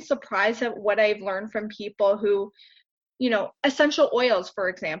have been surprised at what I've learned from people who, essential oils, for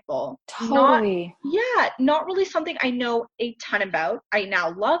example. Totally. Not really something I know a ton about. I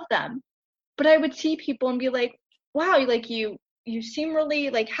now love them. But I would see people and be like, wow, like you seem really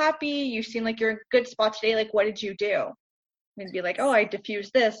like happy. You seem like you're in a good spot today. Like, what did you do? And be like, oh, I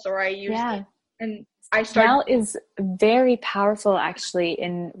diffused this or I used Yeah. it. And I started. Smell is very powerful actually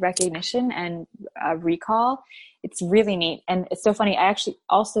in recognition and recall. It's really neat. And it's so funny. I actually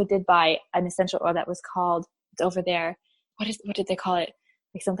also did buy an essential oil that was called, it's over there. What did they call it?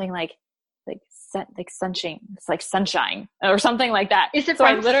 Like something like sunshine. It's like sunshine or something like that. Is it So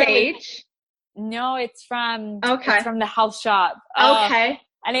from Sage? No, it's Okay. from the health shop. Okay.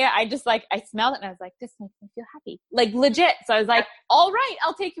 And I just like, I smelled it and I was like, this makes me feel happy. Like legit. So I was like, all right,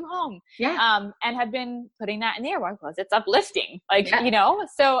 I'll take you home. Yeah. And have been putting that in the air because it's uplifting. Like, Yeah.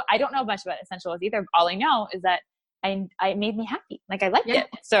 so I don't know much about essential oils either. All I know is that I made me happy. Like I liked Yeah. it.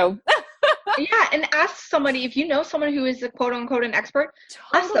 So Yeah. And ask somebody, if you know someone who is a quote unquote an expert,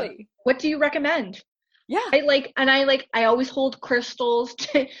 ask them, totally. what do you recommend? Yeah. I always hold crystals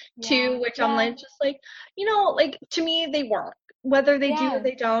too, which I'm like, just like, like to me, they work, whether they do or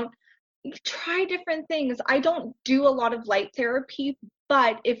they don't. You try different things. I don't do a lot of light therapy,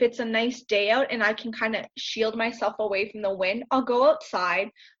 but if it's a nice day out and I can kind of shield myself away from the wind, I'll go outside.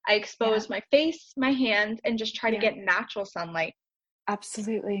 I expose my face, my hands, and just try to get natural sunlight.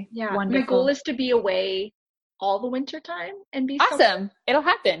 Absolutely. Yeah. Wonderful. My goal is to be away all the winter time and be awesome. It'll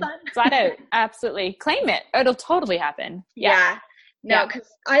happen. Flat out. Absolutely. Claim it. It'll totally happen. Yeah. No, because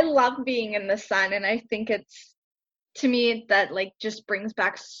I love being in the sun, and I think it's, to me, that like just brings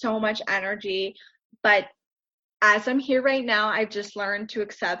back so much energy. But as I'm here right now, I've just learned to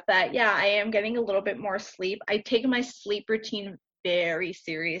accept that, yeah, I am getting a little bit more sleep. I take my sleep routine very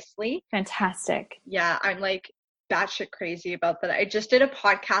seriously. Fantastic. Yeah, I'm like batshit crazy about that. I just did a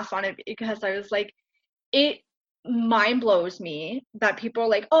podcast on it because I was like, it mind blows me that people are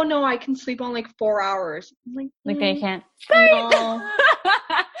like, oh no, I can sleep on like 4 hours. I'm like they can't. No.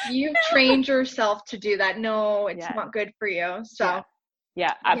 You've trained yourself to do that. No, it's not good for you. So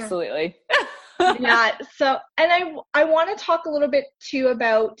yeah, absolutely. Yeah. So, and I want to talk a little bit too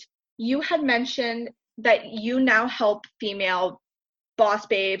about, you had mentioned that you now help female boss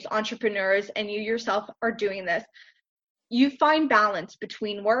babes, entrepreneurs, and you yourself are doing this. You find balance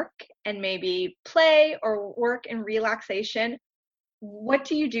between work and maybe play, or work and relaxation. What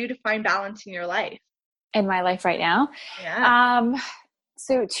do you do to find balance in your life? In my life right now? Yeah.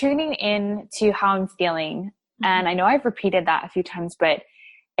 So tuning in to how I'm feeling. And I know I've repeated that a few times, but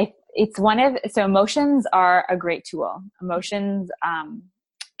so emotions are a great tool. Emotions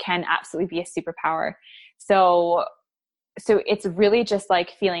can absolutely be a superpower. So it's really just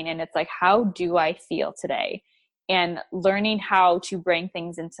like feeling, and it's like, how do I feel today? And learning how to bring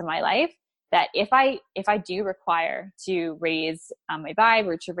things into my life that if I do require to raise my vibe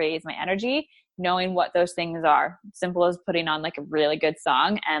or to raise my energy, knowing what those things are. Simple as putting on like a really good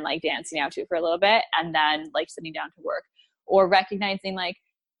song and like dancing out to it for a little bit, and then like sitting down to work, or recognizing like,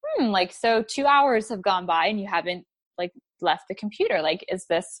 so 2 hours have gone by and you haven't like left the computer. Like, is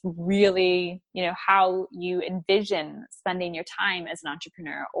this really, how you envision spending your time as an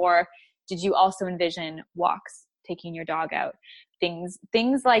entrepreneur? Or did you also envision walks taking your dog out, things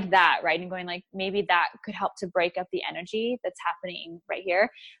like that, right? And going like, maybe that could help to break up the energy that's happening right here.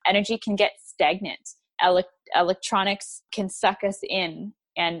 Energy can get stagnant. Electronics can suck us in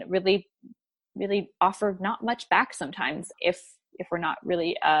and really offer not much back sometimes if we're not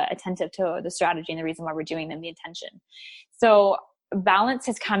really attentive to the strategy and the reason why we're doing them, the intention. So balance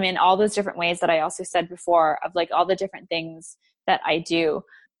has come in all those different ways that I also said before, of like all the different things that I do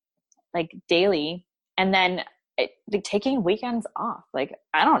like daily. And then like taking weekends off, like,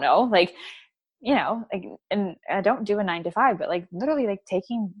 I don't know, like, you know, like, and I don't do a 9 to 5, but like literally like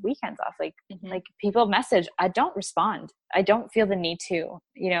taking weekends off, like, like people message, I don't respond. I don't feel the need to,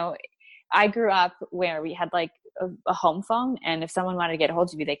 you know. I grew up where we had like a home phone, and if someone wanted to get a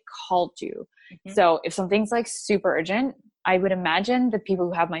hold of you, they called you. So if something's like super urgent, I would imagine the people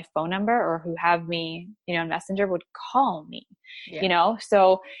who have my phone number or who have me, you know, Messenger would call me, you know?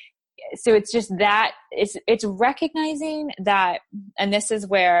 So it's just that it's recognizing that, and this is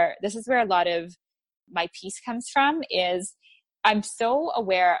where a lot of my peace comes from, is I'm so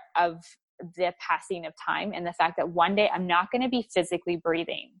aware of the passing of time and the fact that one day I'm not going to be physically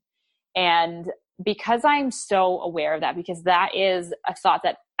breathing. And because I'm so aware of that, because that is a thought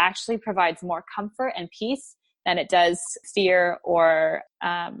that actually provides more comfort and peace than it does fear or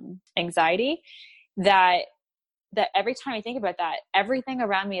anxiety, that every time I think about that, everything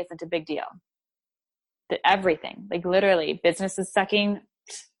around me isn't a big deal. That everything, like literally, business is sucking,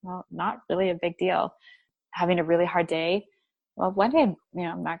 well, not really a big deal. Having a really hard day, well, one day, you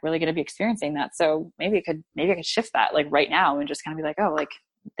know, I'm not really going to be experiencing that. So maybe I could shift that like right now and just kind of be like, oh, like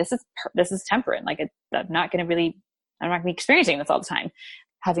this is temperate. Like I'm not going to be experiencing this all the time.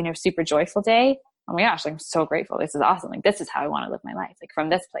 Having a super joyful day, oh my gosh, like, I'm so grateful. This is awesome. Like, this is how I want to live my life, like from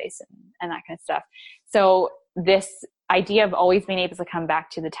this place and that kind of stuff. So this idea of always being able to come back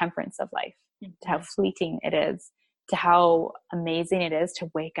to the temperance of life, to how fleeting it is, to how amazing it is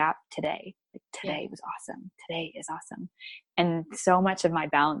to wake up today. Like, today was awesome. Today is awesome. And so much of my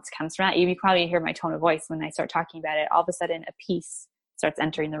balance comes from that. You probably hear my tone of voice when I start talking about it. All of a sudden a peace starts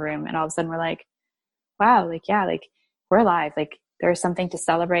entering the room, and all of a sudden we're like, wow, like, yeah, like we're alive. Like there's something to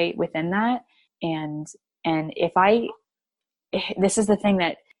celebrate within that. And this is the thing,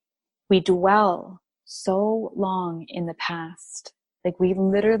 that we dwell so long in the past. Like we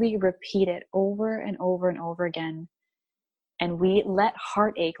literally repeat it over and over and over again. And we let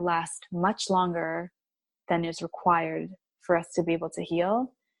heartache last much longer than is required for us to be able to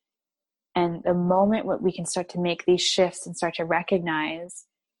heal. And the moment when we can start to make these shifts and start to recognize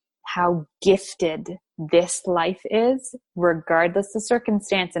how gifted this life is, regardless of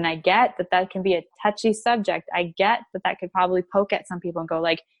circumstance. And I get that can be a touchy subject. I get that could probably poke at some people and go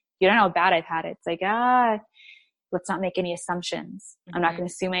like, you don't know how bad I've had it. It's like, let's not make any assumptions. I'm not going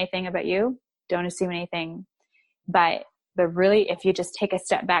to assume anything about you. Don't assume anything. But really, if you just take a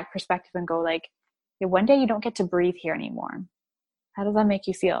step back perspective and go like, yeah, one day you don't get to breathe here anymore. How does that make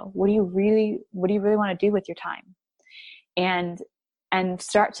you feel? What do you really want to do with your time? And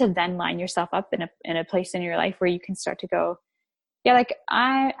start to then line yourself up in a place in your life where you can start to go, yeah, like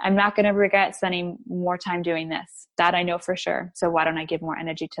I'm not going to regret spending more time doing this. That I know for sure. So why don't I give more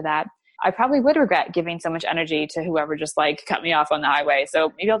energy to that? I probably would regret giving so much energy to whoever just like cut me off on the highway.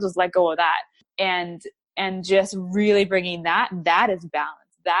 So maybe I'll just let go of that. And just really bringing that is balance.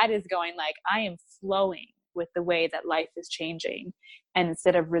 That is going like, I am flowing with the way that life is changing. And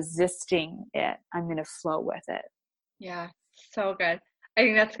instead of resisting it, I'm going to flow with it. Yeah, so good. I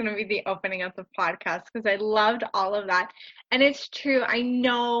think that's going to be the opening of the podcast, because I loved all of that. And it's true. I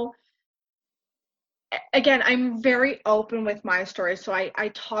know, again, I'm very open with my story. So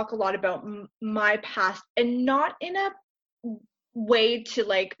I talk a lot about my past, and not in a way to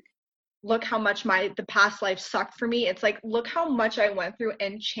like, look how much the past life sucked for me. It's like, look how much I went through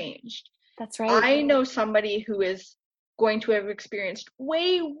and changed. That's right. I know somebody who is going to have experienced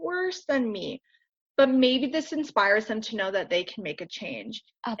way worse than me, but maybe this inspires them to know that they can make a change.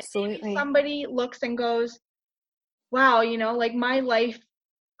 Absolutely. Maybe somebody looks and goes, wow, you know, like my life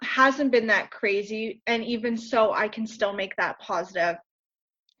hasn't been that crazy, and even so I can still make that positive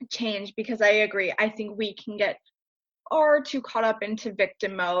change. Because I agree, I think we can get far too caught up into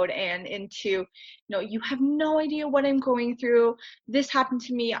victim mode and into, you know, you have no idea what I'm going through. This happened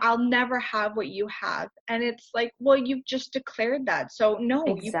to me. I'll never have what you have. And it's like, well, you've just declared that. So no,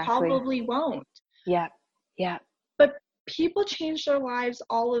 exactly. You probably won't. Yeah. Yeah. But people change their lives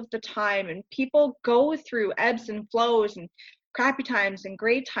all of the time, and people go through ebbs and flows and crappy times and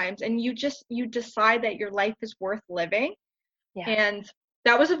great times. And you decide that your life is worth living. Yeah. And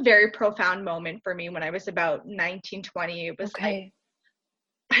that was a very profound moment for me when I was about 19, 20. It was I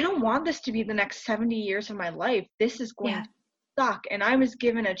I don't want this to be the next 70 years of my life. This is going to suck. And I was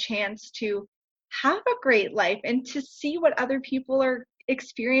given a chance to have a great life and to see what other people are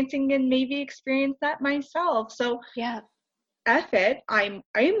experiencing and maybe experience that myself. So F it. I'm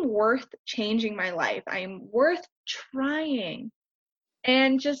worth changing my life. I'm worth trying.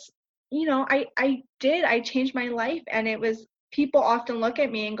 And just, I changed my life, and it was, people often look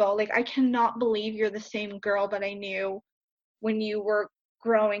at me and go like, I cannot believe you're the same girl that I knew when you were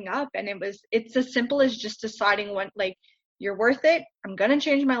growing up. And it's as simple as just deciding when, like, you're worth it. I'm going to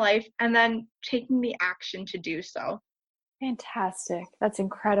change my life, and then taking the action to do so. Fantastic. That's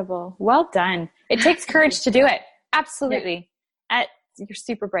incredible. Well done. It takes courage to do it. Absolutely. You're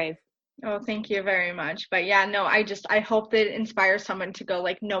super brave. Oh, thank you very much. But yeah, no, I hope that it inspires someone to go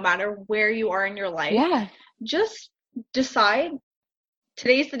like, no matter where you are in your life, just decide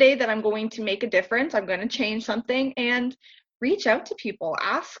today's the day that I'm going to make a difference. I'm going to change something, and reach out to people,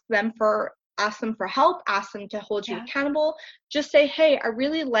 ask them for help, ask them to hold you accountable. Just say, hey, I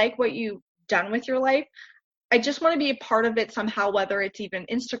really like what you've done with your life. I just want to be a part of it somehow, whether it's even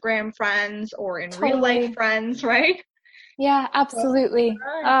Instagram friends or in real life friends, right? Yeah, absolutely.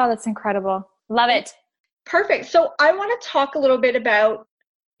 Oh, that's incredible. Love it. Perfect. So I want to talk a little bit about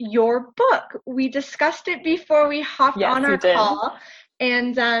your book. We discussed it before we hopped on our call.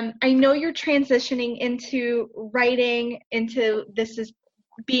 And I know you're transitioning into writing, into this is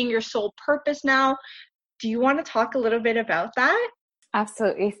being your sole purpose now. Do you want to talk a little bit about that?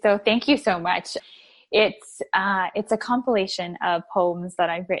 Absolutely. So thank you so much. It's a compilation of poems that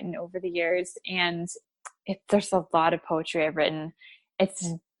I've written over the years, and there's a lot of poetry I've written.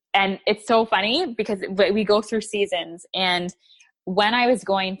 It's so funny because we go through seasons, and when I was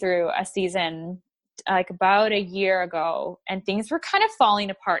going through a season like about a year ago, and things were kind of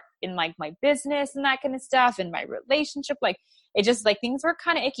falling apart in like my business and that kind of stuff, and my relationship, like it just like things were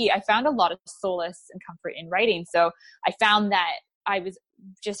kind of icky. I found a lot of solace and comfort in writing. So I found that I was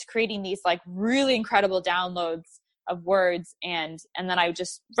just creating these like really incredible downloads of words, and then I would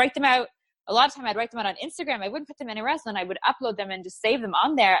just write them out. A lot of time I'd write them out on Instagram. I wouldn't put them anywhere else, and I would upload them and just save them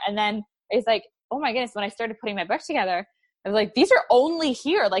on there. And then it's like, oh my goodness, when I started putting my book together, I was like, these are only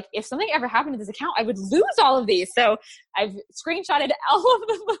here. Like if something ever happened to this account, I would lose all of these. So I've screenshotted all of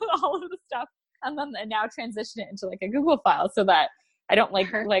the stuff, and then now transition it into like a Google file so that I don't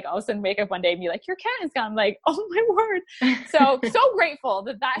like all of a sudden wake up one day and be like, your account is gone. I'm like, oh my word. So grateful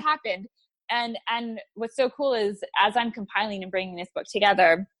that happened. And what's so cool is as I'm compiling and bringing this book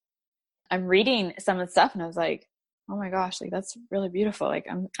together, I'm reading some of the stuff, and I was like, oh my gosh, like that's really beautiful. Like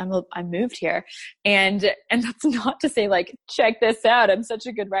I'm moved here. And that's not to say like, check this out, I'm such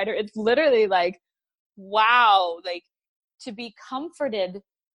a good writer. It's literally like, wow, like to be comforted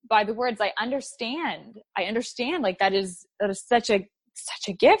by the words. I understand like that is such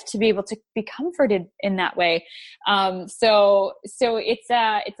a gift to be able to be comforted in that way. So it's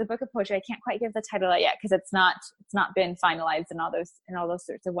a book of poetry. I can't quite give the title out yet because it's not been finalized and all those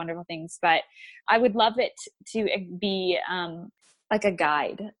sorts of wonderful things, but I would love it to be like a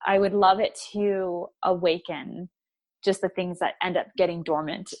guide. I would love it to awaken just the things that end up getting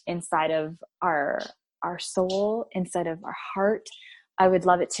dormant inside of our soul, inside of our heart. I would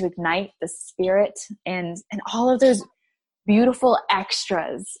love it to ignite the spirit and all of those beautiful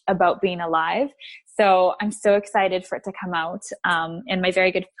extras about being alive. So I'm so excited for it to come out. And my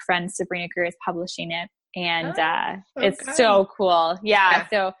very good friend Sabrina Greer is publishing it, and it's so cool. Yeah.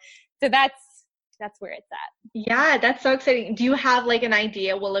 So that's where it's at. Yeah, that's so exciting. Do you have like an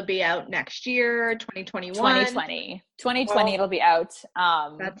idea? Will it be out next year, 2021? 2020 it'll be out.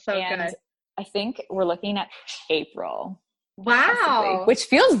 That's so good. I think we're looking at April. Wow. Possibly, which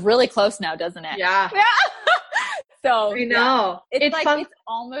feels really close now, doesn't it? Yeah. So I know. It's like it's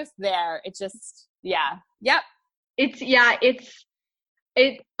almost there. It just Yep.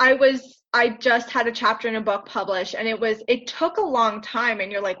 I just had a chapter in a book published, and it took a long time,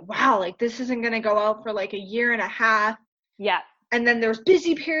 and you're like, wow, like this isn't going to go out for like a year and a half. Yeah. And then there's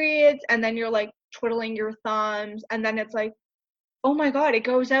busy periods, and then you're like twiddling your thumbs, and then it's like, oh my God, it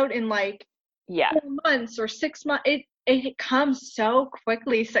goes out in like 4 months or 6 months. It comes so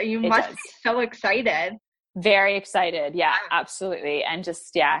quickly. So you must be so excited. Very excited. Yeah, absolutely. And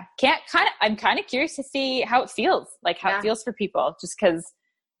just, I'm kind of curious to see how it feels, like how it feels for people, just cause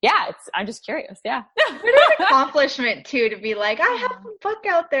I'm just curious. Yeah. What an accomplishment too, to be like, I have a book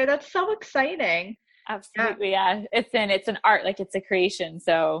out there. That's so exciting. Absolutely. Yeah. It's an art, like it's a creation.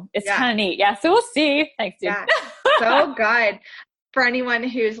 So it's kind of neat. Yeah. So we'll see. Thanks, dude. Yeah. So good. For anyone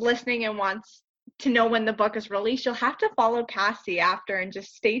who's listening and wants to know when the book is released, you'll have to follow Cassie after and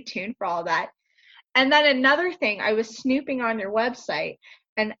just stay tuned for all that. And then another thing, I was snooping on your website,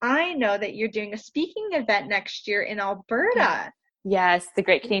 and I know that you're doing a speaking event next year in Alberta. Yes, the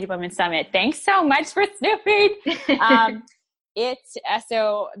Great Canadian Women's Summit. Thanks so much for snooping.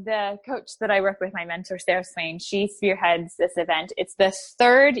 So the coach that I work with, my mentor, Sarah Swain, she spearheads this event. It's the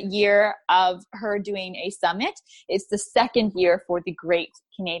third year of her doing a summit. It's the second year for the Great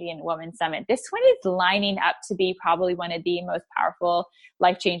Canadian Women's Summit. This one is lining up to be probably one of the most powerful,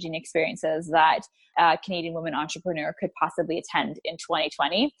 life-changing experiences that a Canadian woman entrepreneur could possibly attend in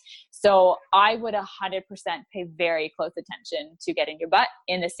 2020. So I would 100% pay very close attention to getting your butt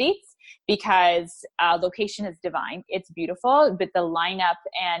in the seats, because location is divine. It's beautiful, but the lineup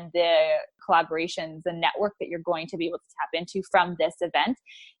and the collaborations and network that you're going to be able to tap into from this event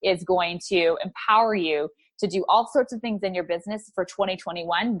is going to empower you to do all sorts of things in your business for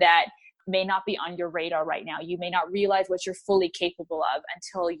 2021 that may not be on your radar right now. You may not realize what you're fully capable of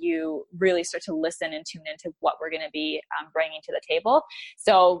until you really start to listen and tune into what we're going to be bringing to the table.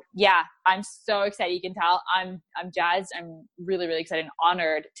 So yeah, I'm so excited. You can tell I'm jazzed. I'm really, really excited and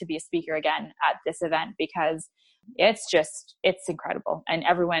honored to be a speaker again at this event, because it's incredible. And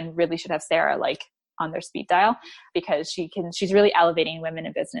everyone really should have Sarah like on their speed dial, because she's really elevating women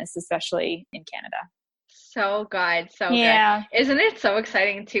in business, especially in Canada. So good. So good. Isn't it so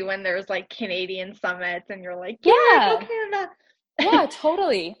exciting too when there's like Canadian summits and you're like, go Canada. Yeah,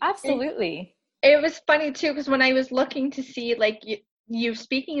 totally. Absolutely. It was funny too, because when I was looking to see like you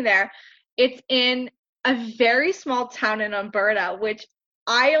speaking there, it's in a very small town in Alberta, which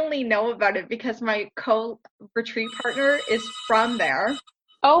I only know about it because my co-retreat partner is from there.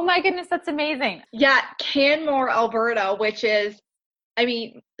 Oh my goodness, that's amazing. Yeah, Canmore, Alberta, which is,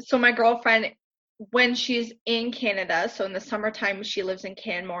 so my girlfriend, when she's in Canada, so in the summertime she lives in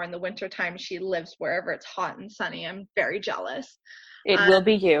Canmore, in the wintertime she lives wherever it's hot and sunny. I'm very jealous. It will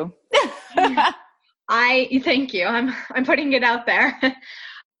be you. Thank you. I'm putting it out there.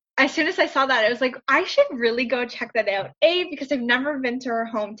 As soon as I saw that, I was like, I should really go check that out. A, because I've never been to her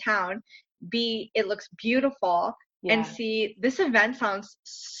hometown. B, it looks beautiful. Yeah. And C, this event sounds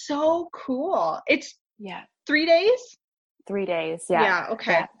so cool. It's 3 days? 3 days, yeah. Yeah,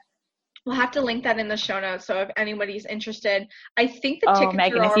 okay. Yeah. We'll have to link that in the show notes, so if anybody's interested. I think the tickets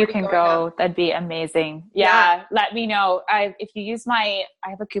Megan, are if you can go, up. That'd be amazing. Yeah, let me know. If you use I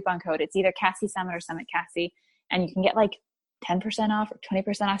have a coupon code. It's either Cassie Summit or Summit Cassie, and you can get like 10% off or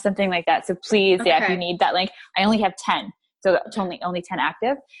 20% off, something like that. So please, if you need that link, I only have 10. So it's only 10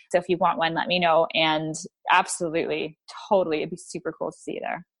 active. So if you want one, let me know. And absolutely, totally, it'd be super cool to see you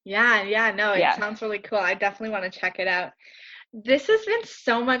there. It sounds really cool. I definitely want to check it out. This has been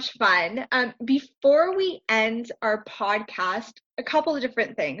so much fun. Before we end our podcast, a couple of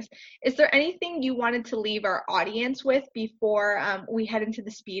different things. Is there anything you wanted to leave our audience with before we head into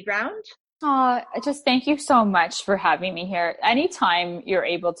the speed round? Just thank you so much for having me here. Anytime you're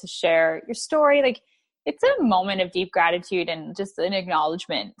able to share your story, like it's a moment of deep gratitude and just an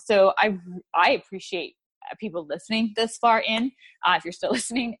acknowledgement. So I appreciate people listening this far in, if you're still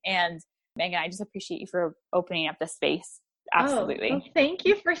listening. And Megan, I just appreciate you for opening up the space. Absolutely. Well, thank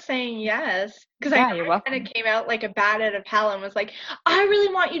you for saying yes. Because I kind of came out like a bat out of hell and was like, I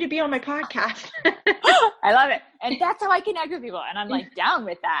really want you to be on my podcast. I love it. And that's how I connect with people. And I'm like down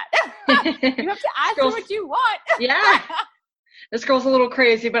with that. You have to ask me what you want. Yeah. This girl's a little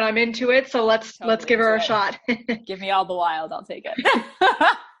crazy, but I'm into it. So let's give her a shot. Give me all the wild. I'll take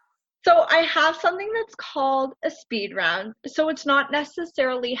it. So I have something that's called a speed round. So it's not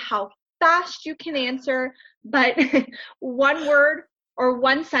necessarily how fast you can answer, but one word or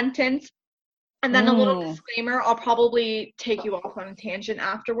one sentence, and then a little disclaimer. I'll probably take you off on a tangent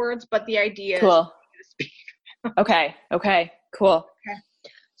afterwards, but the idea is to speak. Okay, cool. Okay.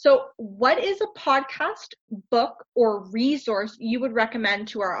 So what is a podcast, book, or resource you would recommend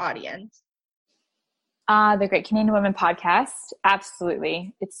to our audience? The Great Canadian Women podcast.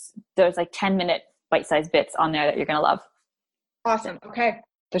 Absolutely. There's like 10-minute bite-sized bits on there that you're going to love. Awesome. Okay.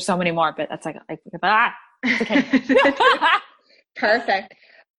 There's so many more, but that's okay. Perfect.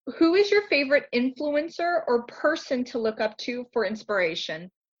 Who is your favorite influencer or person to look up to for inspiration?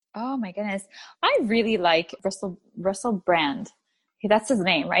 Oh my goodness. I really like Russell Brand. That's his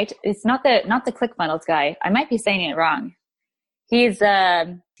name, right? It's not the ClickFunnels guy. I might be saying it wrong. He used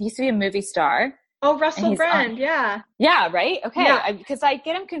to be a movie star. Oh, Russell Brand. Yeah. Yeah. Right. Okay. Yeah. Because I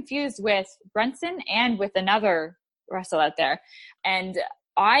get him confused with Brunson and with another Russell out there. And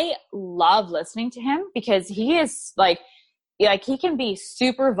I love listening to him because he is like he can be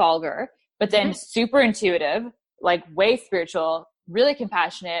super vulgar, but then super intuitive, like way spiritual, really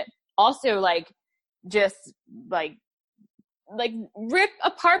compassionate, also like just like like rip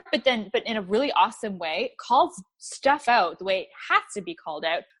apart, but in a really awesome way, calls stuff out the way it has to be called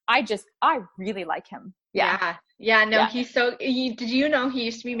out. I really like him. No, Yeah. did you know he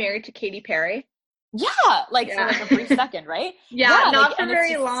used to be married to Katy Perry? Yeah, like for like a brief second, right? Not like, for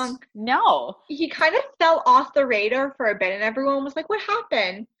very long. No. He kind of fell off the radar for a bit, and everyone was like, what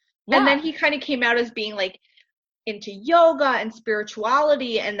happened? Yeah. And then he kind of came out as being like into yoga and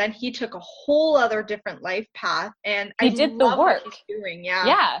spirituality, and then he took a whole other different life path, and he did the work. What he's doing.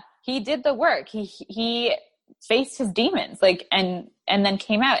 He did the work. He faced his demons, like, and then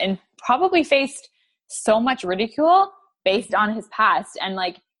came out and probably faced so much ridicule based on his past, and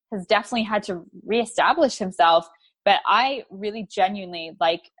like has definitely had to reestablish himself. But I really genuinely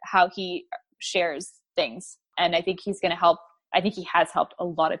like how he shares things, and I think he's going to help. I think he has helped a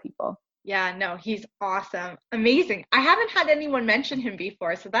lot of people. Yeah, no, he's awesome. Amazing. I haven't had anyone mention him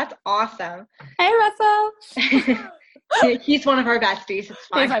before, so that's awesome. Hey, Russell. He's one of our besties. It's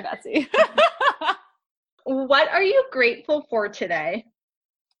fine. He's my bestie. What are you grateful for today?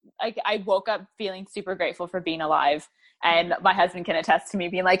 I woke up feeling super grateful for being alive. And my husband can attest to me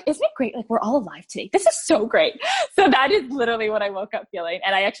being like, isn't it great? Like, we're all alive today. This is so great. So that is literally what I woke up feeling.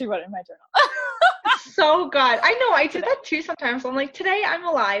 And I actually wrote it in my journal. So good. I know. I do that too sometimes. I'm like, today I'm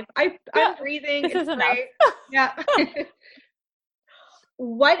alive. I'm breathing. This is enough. Yeah.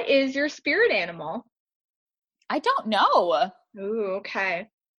 What is your spirit animal? I don't know. Ooh, okay.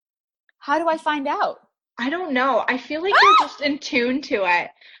 How do I find out? I don't know. I feel like you're just in tune to it.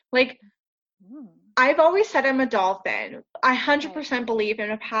 Like, I've always said I'm a dolphin. I 100% believe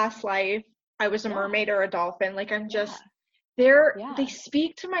in a past life I was a mermaid or a dolphin. Like, I'm just they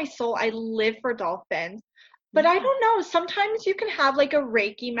speak to my soul. I live for dolphins. But I don't know. Sometimes you can have like a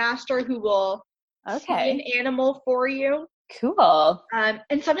Reiki master who will see an animal for you. Cool. And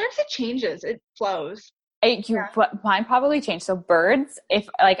sometimes it changes. It flows. Mine probably changed. So birds, if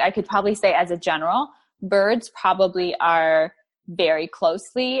like I could probably say as a general, birds probably are very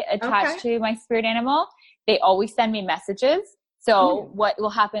closely attached to my spirit animal. They always send me messages. So what will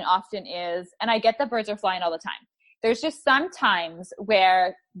happen often is, and I get that birds are flying all the time. There's just some times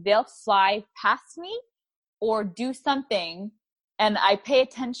where they'll fly past me or do something, and I pay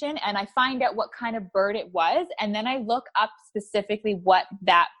attention and I find out what kind of bird it was. And then I look up specifically what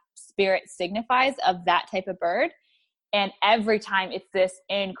that spirit signifies of that type of bird. And every time it's this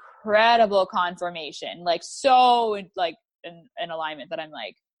incredible confirmation, like so like in alignment that I'm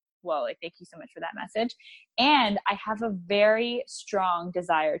like, whoa, like, thank you so much for that message. And I have a very strong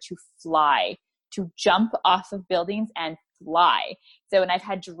desire to fly, to jump off of buildings and fly. So, and I've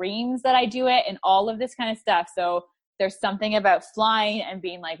had dreams that I do it and all of this kind of stuff. So there's something about flying and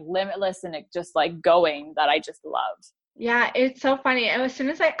being like limitless and it just like going that I just love. Yeah, it's so funny. And as soon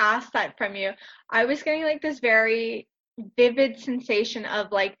as I asked that from you, I was getting like this very vivid sensation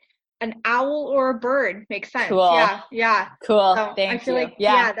of like an owl or a bird. Makes sense. Cool. Yeah. Cool. So Thank you. I feel like,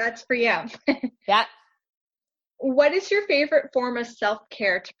 that's for you. Yeah. What is your favorite form of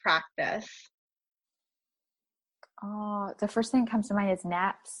self-care to practice? Oh, the first thing that comes to mind is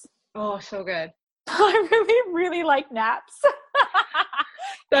naps. Oh, so good. I really, really like naps.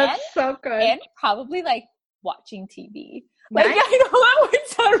 That's so good. And probably like watching TV. Like, I know that would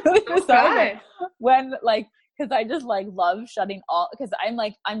sound really bizarre when like, because I just like love shutting all, because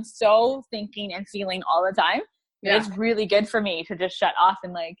I'm so thinking and feeling all the time. Yeah. It's really good for me to just shut off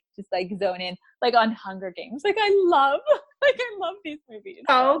and like just like zone in, like on Hunger Games. Like I love these movies.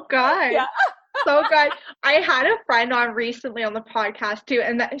 Oh God. Yeah. So good. I had a friend on recently on the podcast too,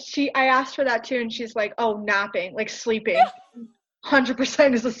 and I asked her that too, and she's like, "Oh, napping, like sleeping,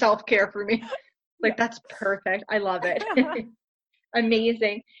 100% is a self-care for me." Like that's perfect. I love it.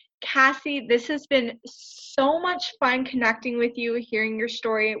 Amazing. Cassie, this has been so much fun connecting with you, hearing your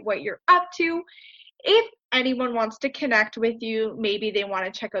story, what you're up to. If anyone wants to connect with you, maybe they want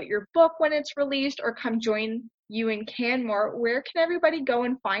to check out your book when it's released or come join you in Canmore, where can everybody go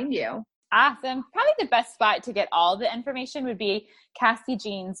and find you? Awesome. Probably the best spot to get all the information would be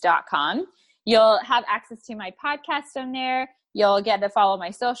CassieJeans.com. You'll have access to my podcast from there. You'll get to follow my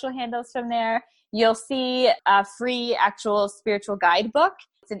social handles from there. You'll see a free actual spiritual guidebook.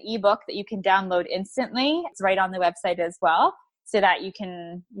 It's an ebook that you can download instantly. It's right on the website as well, so that you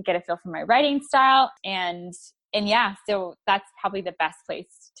get a feel for my writing style. And yeah, so that's probably the best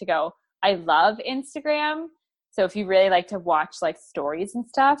place to go. I love Instagram. So if you really like to watch like stories and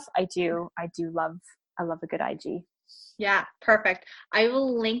stuff, I love a good IG. Yeah, perfect. I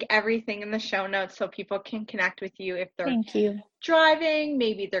will link everything in the show notes so people can connect with you if they're driving,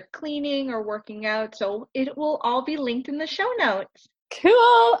 maybe they're cleaning or working out. So it will all be linked in the show notes. Cool.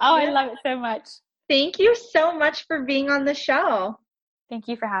 Oh, yeah. I love it so much. Thank you so much for being on the show. Thank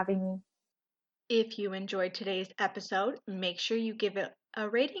you for having me. If you enjoyed today's episode, make sure you give it a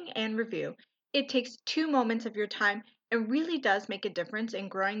rating and review. It takes 2 moments of your time and really does make a difference in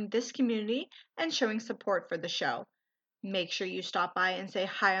growing this community and showing support for the show. Make sure you stop by and say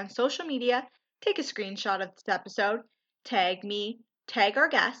hi on social media, take a screenshot of this episode, tag me, tag our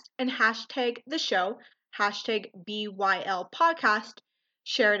guest, and hashtag the show, hashtag BYL podcast.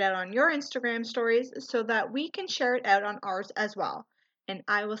 Share it out on your Instagram stories so that we can share it out on ours as well. And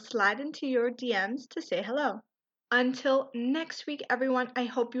I will slide into your DMs to say hello. Until next week, everyone, I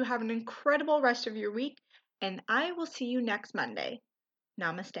hope you have an incredible rest of your week, and I will see you next Monday.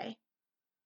 Namaste.